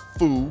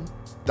 Fu,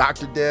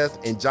 Dr. Death,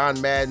 and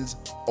John Madden's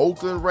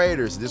Oakland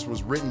Raiders. This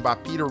was written by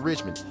Peter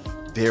Richmond.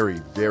 Very,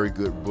 very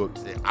good book.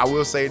 I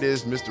will say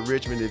this, Mr.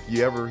 Richmond, if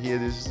you ever hear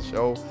this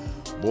show,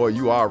 boy,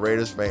 you are a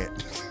Raiders fan.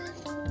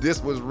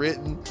 This was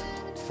written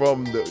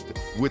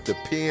with the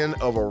pen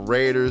of a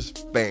Raiders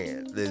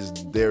fan.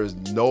 There's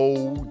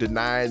no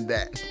denying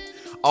that.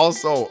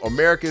 Also,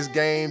 America's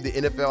Game, the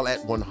NFL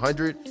at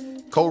 100,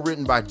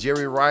 co-written by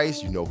Jerry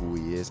Rice, you know who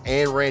he is,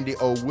 and Randy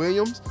O.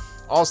 Williams.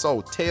 Also,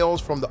 Tales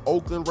from the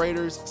Oakland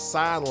Raiders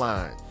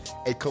Sideline,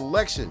 a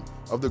collection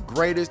of the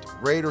greatest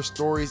Raider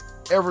stories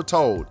ever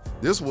told.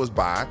 This was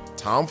by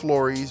Tom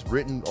Flores,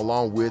 written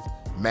along with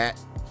Matt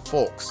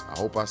Folks. I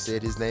hope I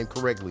said his name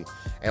correctly.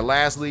 And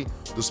lastly,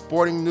 The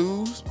Sporting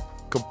News,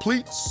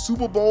 complete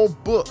Super Bowl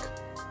book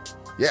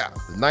Yeah,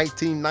 the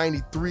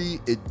 1993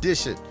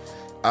 edition.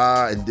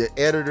 And the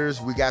editors,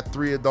 we got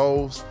 3 of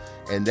those,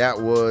 and that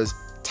was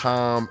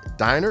Tom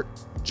Deinert,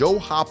 Joe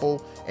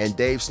Hopple, and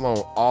Dave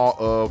Sloan, all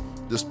of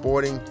the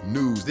sporting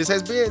news. This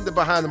has been the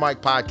Behind the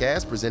Mic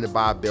podcast presented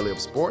by Belly Up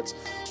Sports.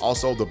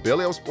 Also, the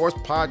Belly Up Sports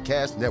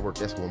Podcast Network.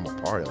 That's what I'm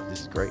a part of.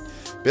 This is great.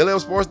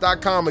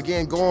 BellyUpSports.com.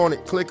 Again, go on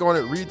it, click on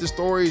it, read the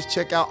stories,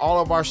 check out all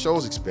of our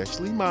shows,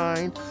 especially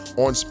mine,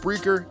 on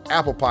Spreaker,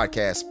 Apple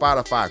Podcasts,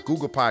 Spotify,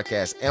 Google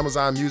Podcasts,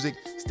 Amazon Music,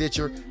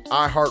 Stitcher,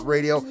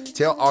 iHeartRadio.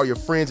 Tell all your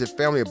friends and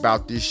family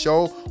about this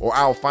show, or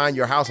I'll find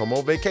your house. I'm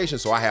on vacation,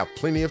 so I have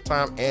plenty of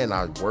time, and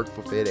I work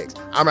for FedEx.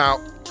 I'm out.